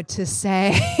don't know what to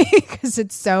say because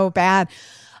it's so bad.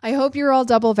 I hope you're all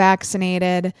double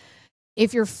vaccinated.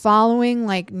 If you're following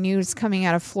like news coming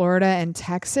out of Florida and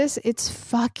Texas, it's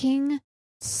fucking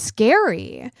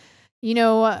scary.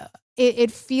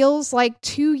 It feels like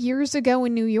 2 years ago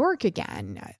in New York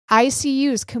again.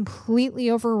 ICUs completely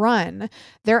overrun.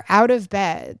 They're out of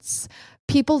beds.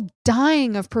 People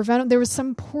dying of preventable. There was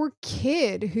some poor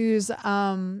kid who's,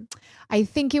 I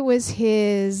think it was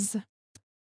his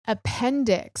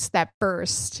appendix that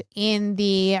burst in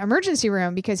the emergency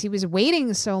room because he was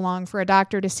waiting so long for a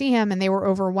doctor to see him, and they were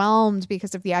overwhelmed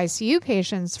because of the ICU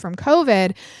patients from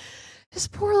COVID. This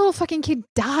poor little fucking kid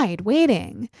died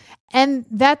waiting. And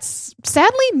that's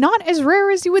sadly not as rare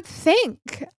as you would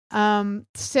think.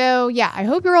 So yeah, I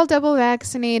hope you're all double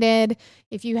vaccinated.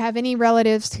 If you have any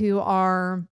relatives who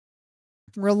are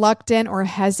reluctant or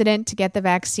hesitant to get the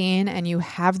vaccine and you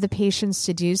have the patience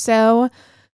to do so,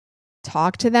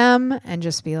 talk to them and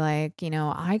just be like,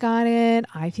 I got it.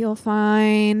 I feel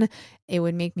fine. It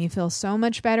would make me feel so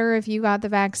much better if you got the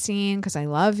vaccine because I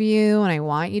love you and I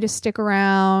want you to stick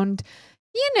around.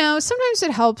 Sometimes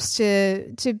it helps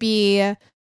to be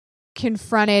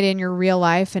confronted in your real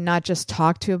life and not just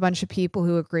talk to a bunch of people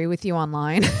who agree with you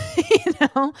online.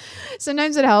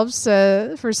 Sometimes it helps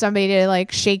for somebody to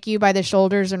like shake you by the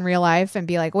shoulders in real life and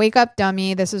be like, wake up,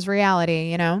 dummy. This is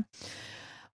reality,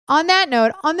 On that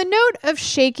note, on the note of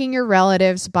shaking your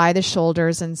relatives by the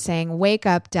shoulders and saying, wake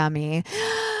up, dummy,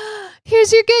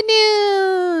 here's your good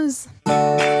news.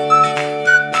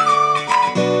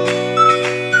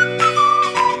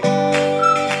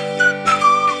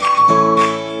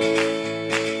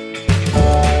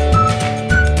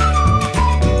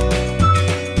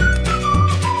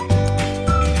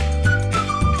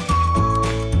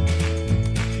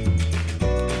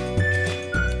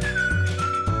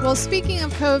 Well, speaking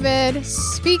of COVID,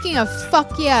 speaking of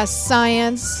fuck yeah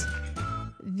science,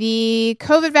 the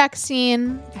COVID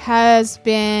vaccine has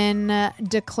been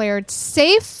declared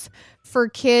safe for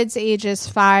kids ages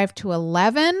 5 to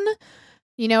 11.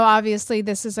 You know, obviously,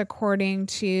 this is according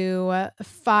to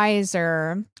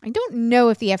Pfizer. I don't know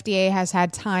if the FDA has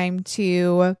had time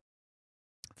to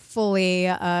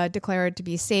fully declare it to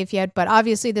be safe yet, but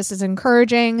obviously this is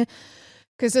encouraging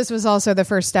because this was also the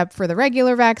first step for the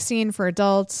regular vaccine for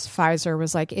adults. Pfizer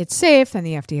was like, it's safe, and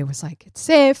the FDA was like, it's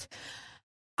safe.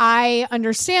 I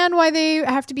understand why they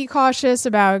have to be cautious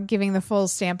about giving the full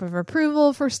stamp of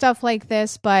approval for stuff like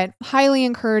this, but highly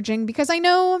encouraging because I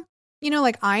know, you know,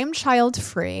 like I am child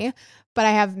free, but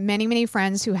I have many, many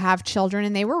friends who have children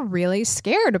and they were really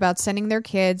scared about sending their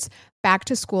kids back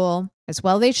to school, as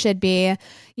well they should be.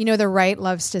 You know, the right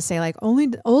loves to say like only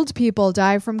old people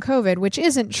die from COVID, which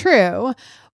isn't true.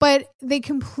 But they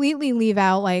completely leave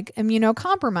out like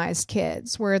immunocompromised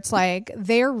kids where it's like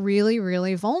they're really,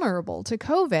 really vulnerable to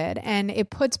COVID. And it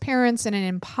puts parents in an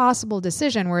impossible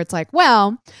decision where it's like,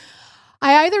 well,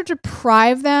 I either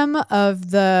deprive them of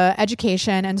the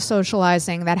education and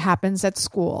socializing that happens at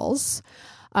schools.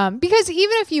 Because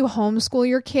even if you homeschool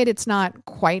your kid, it's not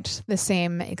quite the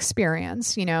same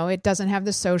experience. You know, it doesn't have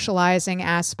the socializing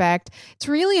aspect. It's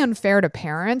really unfair to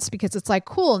parents because it's like,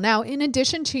 cool. Now, in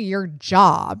addition to your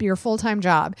job, your full-time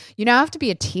job, you now have to be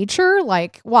a teacher,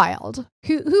 like wild.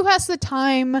 Who has the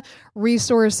time,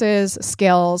 resources,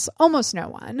 skills? Almost no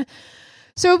one.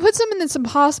 So it puts them in this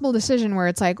impossible decision where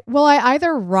it's like, well, I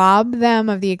either rob them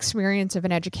of the experience of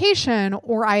an education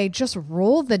or I just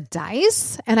roll the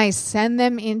dice and I send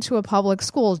them into a public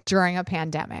school during a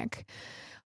pandemic.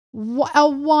 A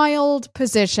wild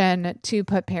position to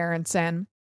put parents in.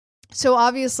 So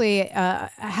obviously,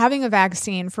 having a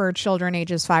vaccine for children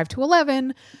ages 5 to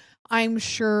 11, I'm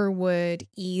sure would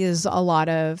ease a lot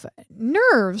of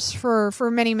nerves for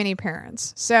many, many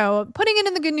parents. So putting it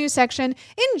in the good news section,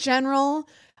 in general,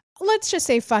 let's just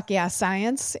say fuck yeah,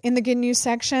 science in the good news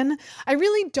section. I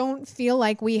really don't feel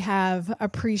like we have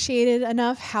appreciated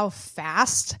enough how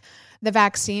fast the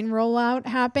vaccine rollout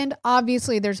happened.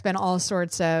 Obviously, there's been all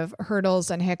sorts of hurdles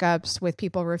and hiccups with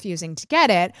people refusing to get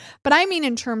it. But I mean,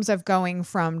 in terms of going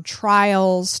from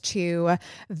trials to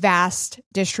vast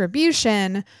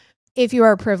distribution, if you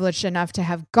are privileged enough to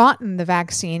have gotten the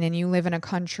vaccine and you live in a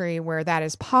country where that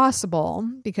is possible,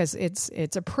 because it's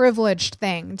a privileged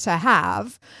thing to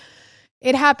have,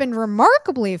 it happened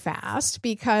remarkably fast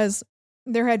because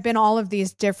there had been all of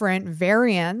these different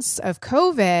variants of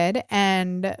COVID,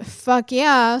 and fuck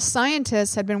yeah,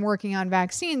 scientists had been working on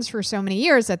vaccines for so many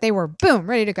years that they were, boom,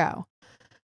 ready to go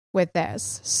with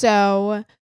this. So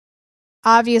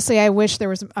obviously, I wish there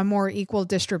was a more equal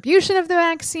distribution of the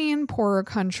vaccine. Poorer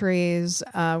countries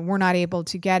were not able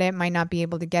to get it, might not be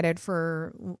able to get it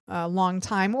for a long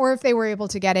time, or if they were able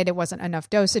to get it, it wasn't enough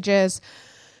dosages.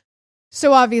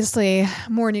 So obviously,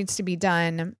 more needs to be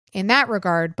done in that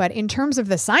regard. But in terms of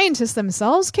the scientists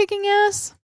themselves kicking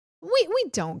ass, we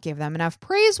don't give them enough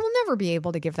praise. We'll never be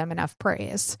able to give them enough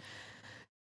praise.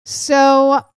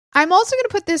 So I'm also going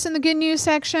to put this in the good news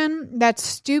section. That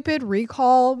stupid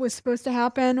recall was supposed to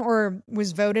happen or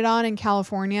was voted on in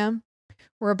California,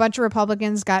 where a bunch of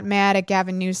Republicans got mad at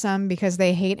Gavin Newsom because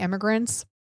they hate immigrants.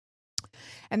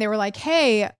 And they were like,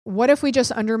 hey, what if we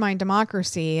just undermine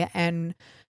democracy and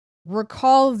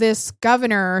recall this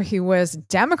governor who was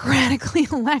democratically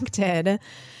elected?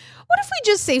 What if we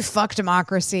just say fuck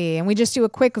democracy and we just do a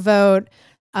quick vote?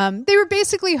 They were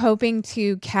basically hoping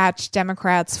to catch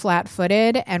Democrats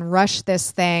flat-footed and rush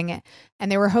this thing.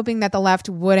 And they were hoping that the left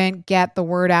wouldn't get the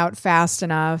word out fast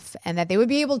enough and that they would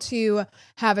be able to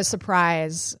have a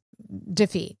surprise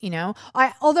defeat, you know?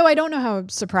 Although I don't know how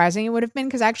surprising it would have been,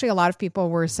 because actually a lot of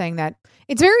people were saying that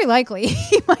it's very likely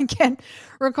he might get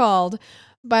recalled.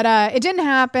 But it didn't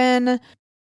happen.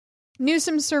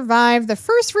 Newsom survived the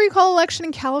first recall election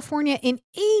in California in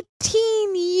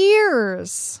 18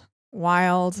 years.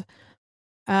 Wild.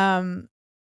 At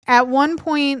one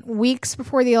point, weeks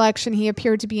before the election, he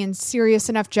appeared to be in serious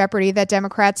enough jeopardy that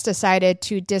Democrats decided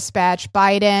to dispatch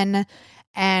Biden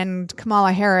and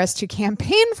Kamala Harris to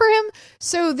campaign for him.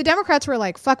 So the Democrats were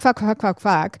like, fuck,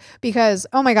 because,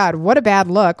 oh my God, what a bad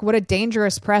look. What a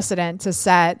dangerous precedent to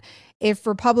set. If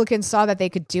Republicans saw that they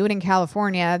could do it in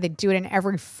California, they'd do it in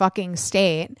every fucking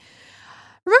state.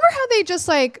 Remember how they just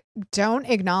like don't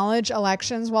acknowledge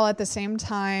elections while at the same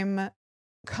time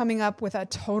coming up with a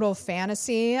total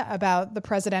fantasy about the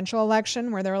presidential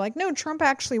election where they're like, no, Trump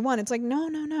actually won. It's like,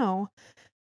 no.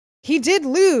 He did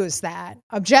lose that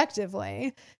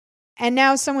objectively. And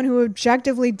now someone who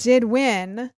objectively did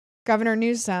win, Governor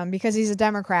Newsom, because he's a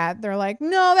Democrat, they're like,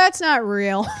 no, that's not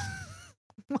real.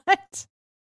 What?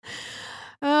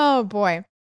 Oh boy.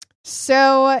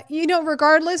 So,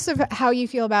 regardless of how you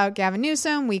feel about Gavin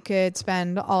Newsom, we could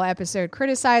spend all episode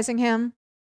criticizing him.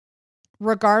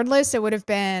 Regardless, it would have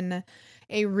been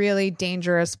a really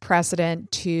dangerous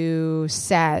precedent to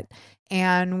set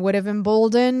and would have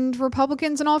emboldened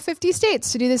Republicans in all 50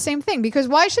 states to do the same thing. Because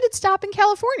why should it stop in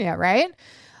California, right?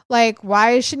 Like,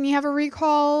 why shouldn't you have a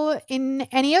recall in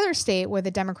any other state with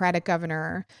a Democratic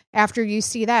governor? After you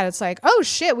see that, it's like, oh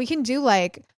shit, we can do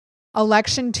like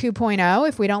election 2.0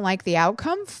 if we don't like the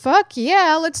outcome. Fuck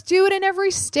yeah, let's do it in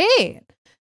every state.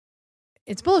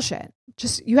 It's bullshit.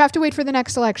 Just, you have to wait for the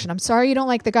next election. I'm sorry you don't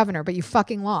like the governor, but you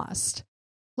fucking lost.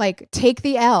 Like, take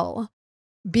the L.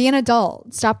 Be an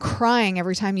adult. Stop crying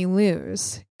every time you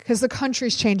lose because the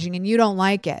country's changing and you don't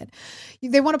like it.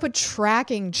 They want to put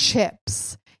tracking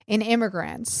chips in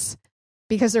immigrants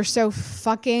because they're so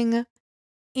fucking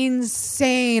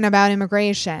insane about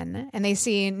immigration. And they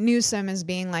see Newsom as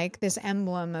being like this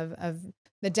emblem of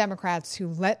the Democrats who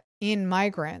let in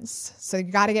migrants. So you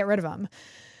got to get rid of them.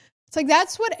 It's like,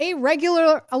 that's what a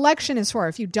regular election is for.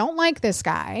 If you don't like this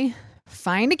guy,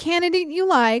 find a candidate you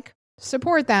like,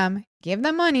 support them, give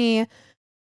them money,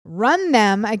 run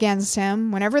them against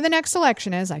him whenever the next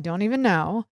election is. I don't even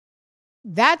know.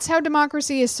 That's how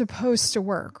democracy is supposed to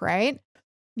work, right?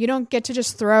 You don't get to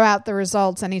just throw out the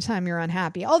results anytime you're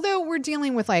unhappy. Although we're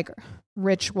dealing with like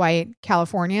rich white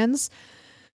Californians,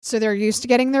 so they're used to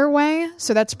getting their way.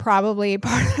 So that's probably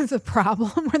part of the problem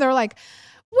where they're like,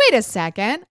 wait a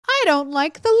second, I don't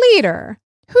like the leader.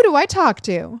 Who do I talk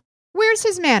to? Where's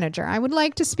his manager? I would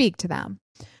like to speak to them.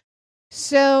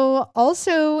 So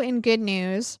also in good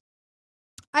news,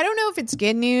 I don't know if it's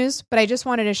good news, but I just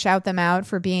wanted to shout them out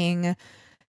for being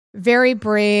very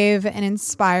brave and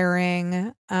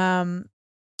inspiring.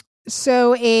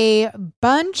 So a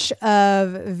bunch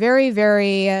of very,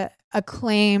 very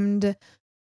acclaimed,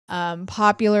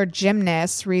 popular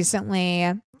gymnasts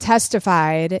recently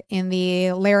testified in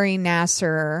the Larry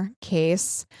Nassar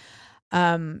case.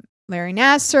 Larry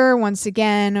Nassar, once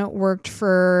again, worked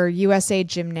for USA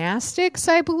Gymnastics,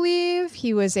 I believe.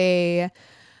 He was a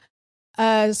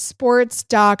sports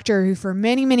doctor who for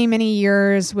many, many, many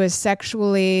years was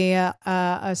sexually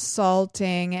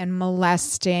assaulting and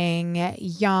molesting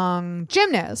young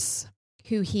gymnasts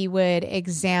who he would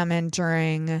examine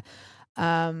during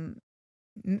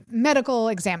medical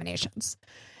examinations.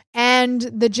 And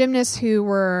the gymnasts who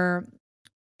were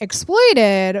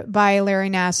exploited by Larry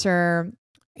Nassar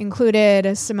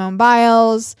included Simone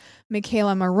Biles,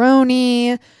 Michaela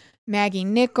Maroney, Maggie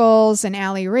Nichols, and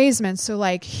Aly Raisman. So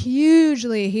like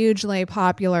hugely, hugely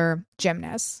popular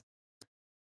gymnasts.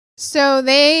 So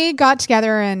they got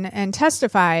together and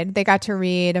testified. They got to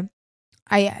read,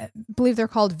 I believe they're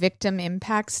called victim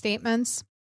impact statements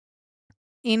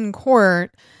in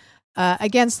court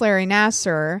against Larry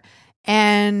Nassar.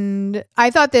 And I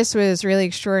thought this was really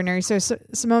extraordinary. So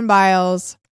Simone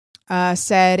Biles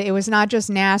said it was not just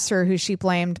Nassar who she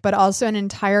blamed, but also an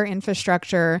entire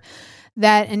infrastructure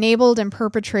that enabled and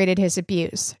perpetrated his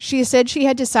abuse. She said she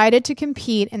had decided to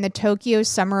compete in the Tokyo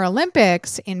Summer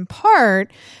Olympics in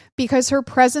part because her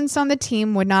presence on the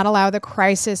team would not allow the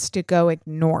crisis to go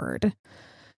ignored.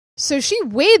 So she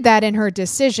weighed that in her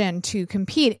decision to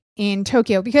compete in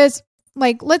Tokyo because,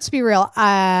 like, let's be real.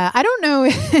 I don't know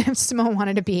if Simone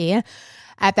wanted to be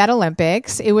at that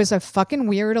Olympics. It was a fucking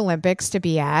weird Olympics to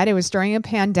be at. It was during a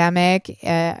pandemic.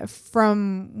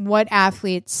 From what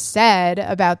athletes said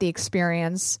about the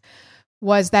experience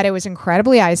was that it was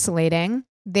incredibly isolating.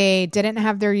 They didn't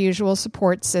have their usual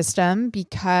support system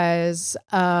because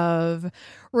of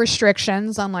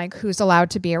restrictions on like who's allowed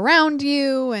to be around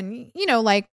you and,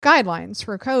 like guidelines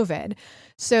for COVID.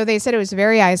 So they said it was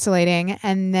very isolating.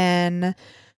 And then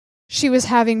she was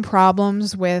having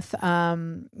problems with,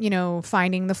 finding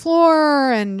the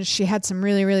floor, and she had some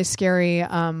really, really scary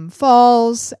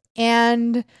falls.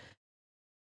 And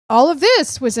all of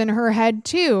this was in her head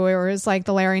too. It was like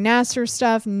the Larry Nassar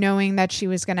stuff, knowing that she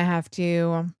was going to have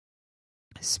to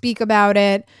speak about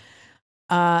it.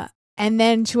 And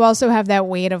then to also have that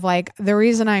weight of like, the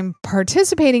reason I'm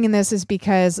participating in this is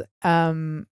because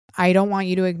I don't want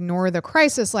you to ignore the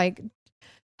crisis. Like,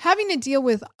 having to deal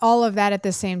with all of that at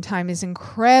the same time is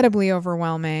incredibly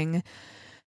overwhelming.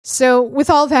 So with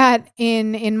all that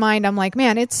in mind, I'm like,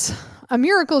 man, it's a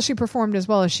miracle she performed as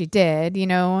well as she did.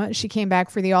 She came back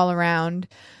for the all around.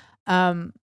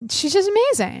 She's just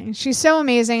amazing. She's so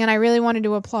amazing. And I really wanted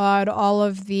to applaud all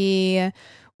of the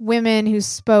women who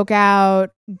spoke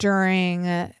out during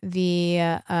the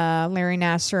Larry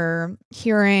Nassar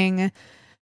hearing.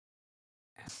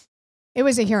 It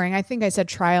was a hearing. I think I said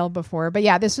trial before, but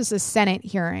yeah, this was a Senate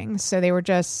hearing. So they were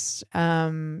just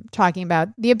talking about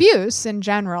the abuse in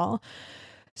general.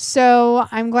 So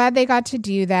I'm glad they got to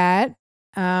do that.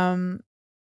 And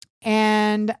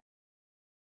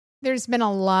there's been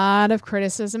a lot of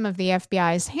criticism of the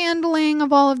FBI's handling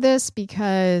of all of this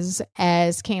because,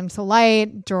 as came to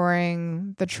light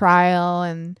during the trial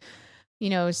and,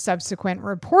 subsequent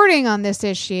reporting on this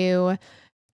issue,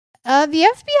 the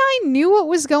FBI knew what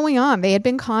was going on. They had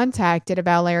been contacted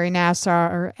about Larry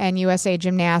Nassar and USA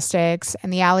Gymnastics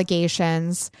and the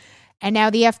allegations. And now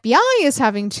the FBI is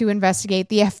having to investigate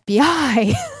the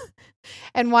FBI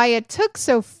and why it took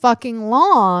so fucking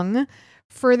long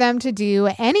for them to do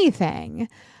anything.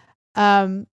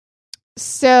 And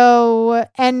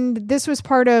this was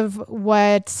part of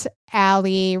what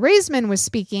Aly Raisman was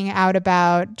speaking out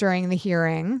about during the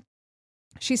hearing.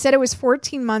 She said it was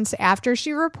 14 months after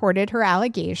she reported her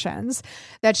allegations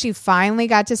that she finally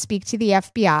got to speak to the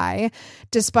FBI,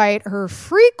 despite her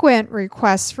frequent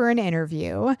requests for an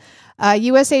interview.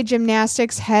 USA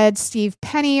Gymnastics head Steve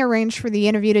Penny arranged for the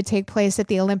interview to take place at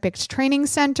the Olympics Training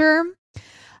Center,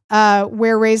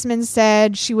 where Raisman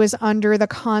said she was under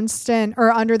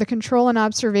the control and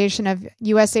observation of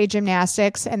USA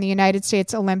Gymnastics and the United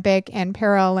States Olympic and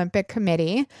Paralympic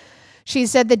Committee. She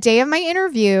said the day of my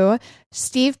interview,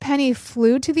 Steve Penny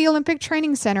flew to the Olympic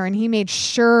Training Center and he made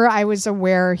sure I was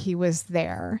aware he was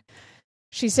there.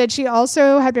 She said she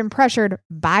also had been pressured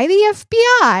by the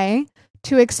FBI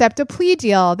to accept a plea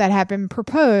deal that had been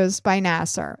proposed by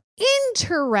Nassar.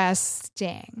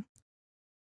 Interesting.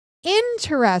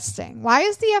 Why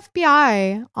is the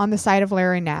FBI on the side of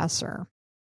Larry Nassar?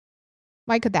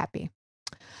 Why could that be?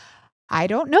 I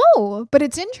don't know, but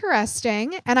it's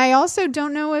interesting. And I also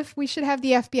don't know if we should have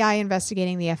the FBI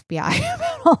investigating the FBI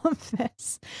about all of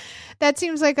this. That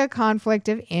seems like a conflict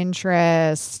of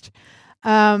interest.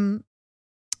 Applauding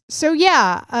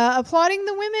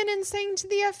the women and saying to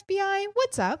the FBI,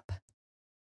 what's up?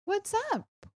 What's up?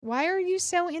 Why are you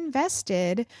so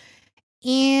invested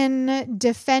in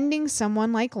defending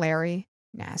someone like Larry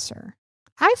Nassar?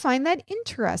 I find that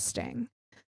interesting.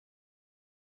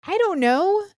 I don't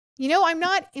know. I'm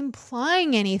not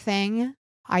implying anything.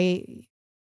 I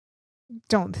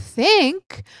don't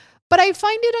think, but I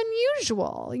find it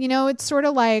unusual. It's sort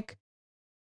of like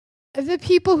the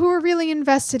people who are really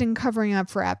invested in covering up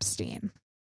for Epstein.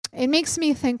 It makes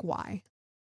me think, why?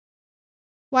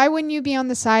 Why wouldn't you be on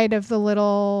the side of the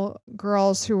little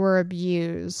girls who were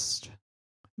abused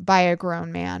by a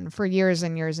grown man for years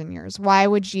and years and years? Why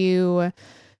would you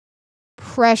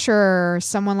pressure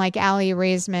someone like Aly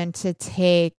Raisman to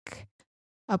take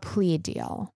a plea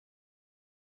deal?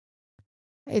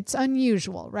 It's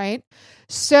unusual, right?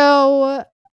 So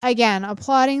again,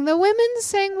 applauding the women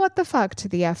saying what the fuck to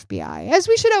the FBI, as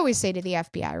we should always say to the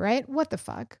FBI, right? What the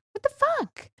fuck? What the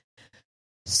fuck?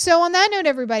 So on that note,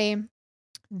 everybody,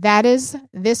 that is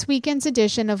this weekend's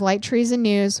edition of Light Treason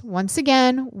News. Once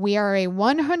again, we are a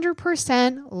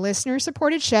 100%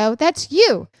 listener-supported show. That's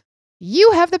you.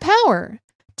 You have the power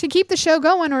to keep the show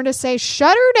going or to say,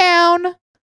 shut her down.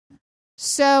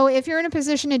 So if you're in a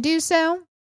position to do so,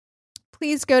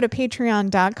 please go to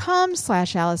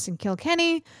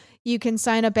patreon.com/AllisonKilkenny. You can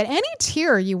sign up at any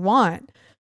tier you want.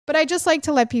 But I just like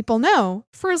to let people know,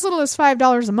 for as little as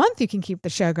 $5 a month, you can keep the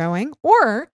show going.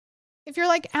 Or if you're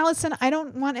like, Allison, I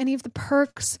don't want any of the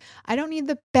perks. I don't need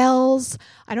the bells.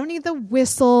 I don't need the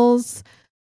whistles.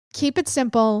 Keep it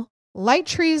simple.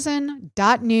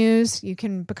 lighttreason.news. You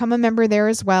can become a member there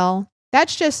as well.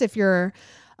 That's just if you're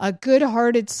a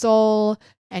good-hearted soul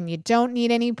and you don't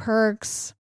need any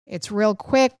perks. It's real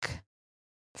quick.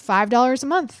 $5 a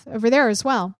month over there as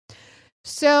well.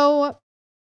 So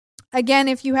again,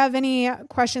 if you have any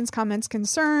questions, comments,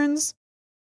 concerns,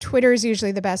 Twitter is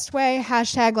usually the best way.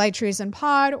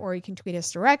 #LightTreasonPod, or you can tweet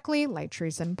us directly,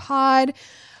 LightTreasonPod.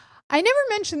 I never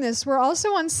mentioned this. We're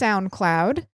also on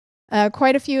SoundCloud.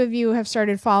 Quite a few of you have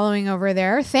started following over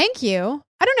there. Thank you.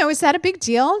 I don't know. Is that a big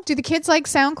deal? Do the kids like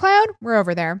SoundCloud? We're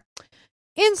over there.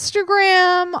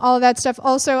 Instagram, all of that stuff.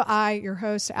 Also, your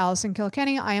host, Allison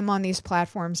Kilkenny, I am on these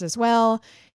platforms as well.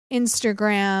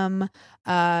 Instagram,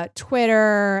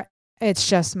 Twitter. It's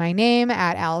just my name,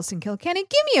 @Allison Kilkenny.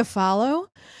 Give me a follow.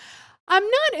 I'm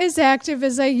not as active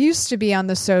as I used to be on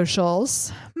the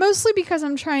socials, mostly because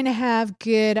I'm trying to have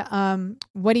good,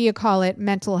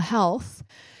 mental health.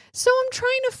 So I'm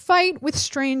trying to fight with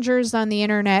strangers on the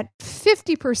internet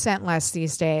 50% less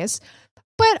these days.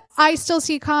 But I still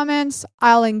see comments.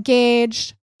 I'll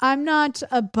engage. I'm not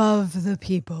above the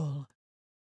people.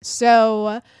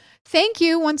 So Thank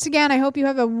you once again. I hope you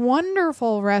have a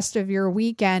wonderful rest of your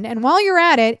weekend. And while you're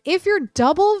at it, if you're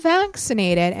double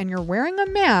vaccinated and you're wearing a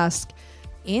mask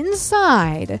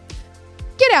inside,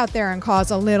 get out there and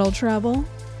cause a little trouble.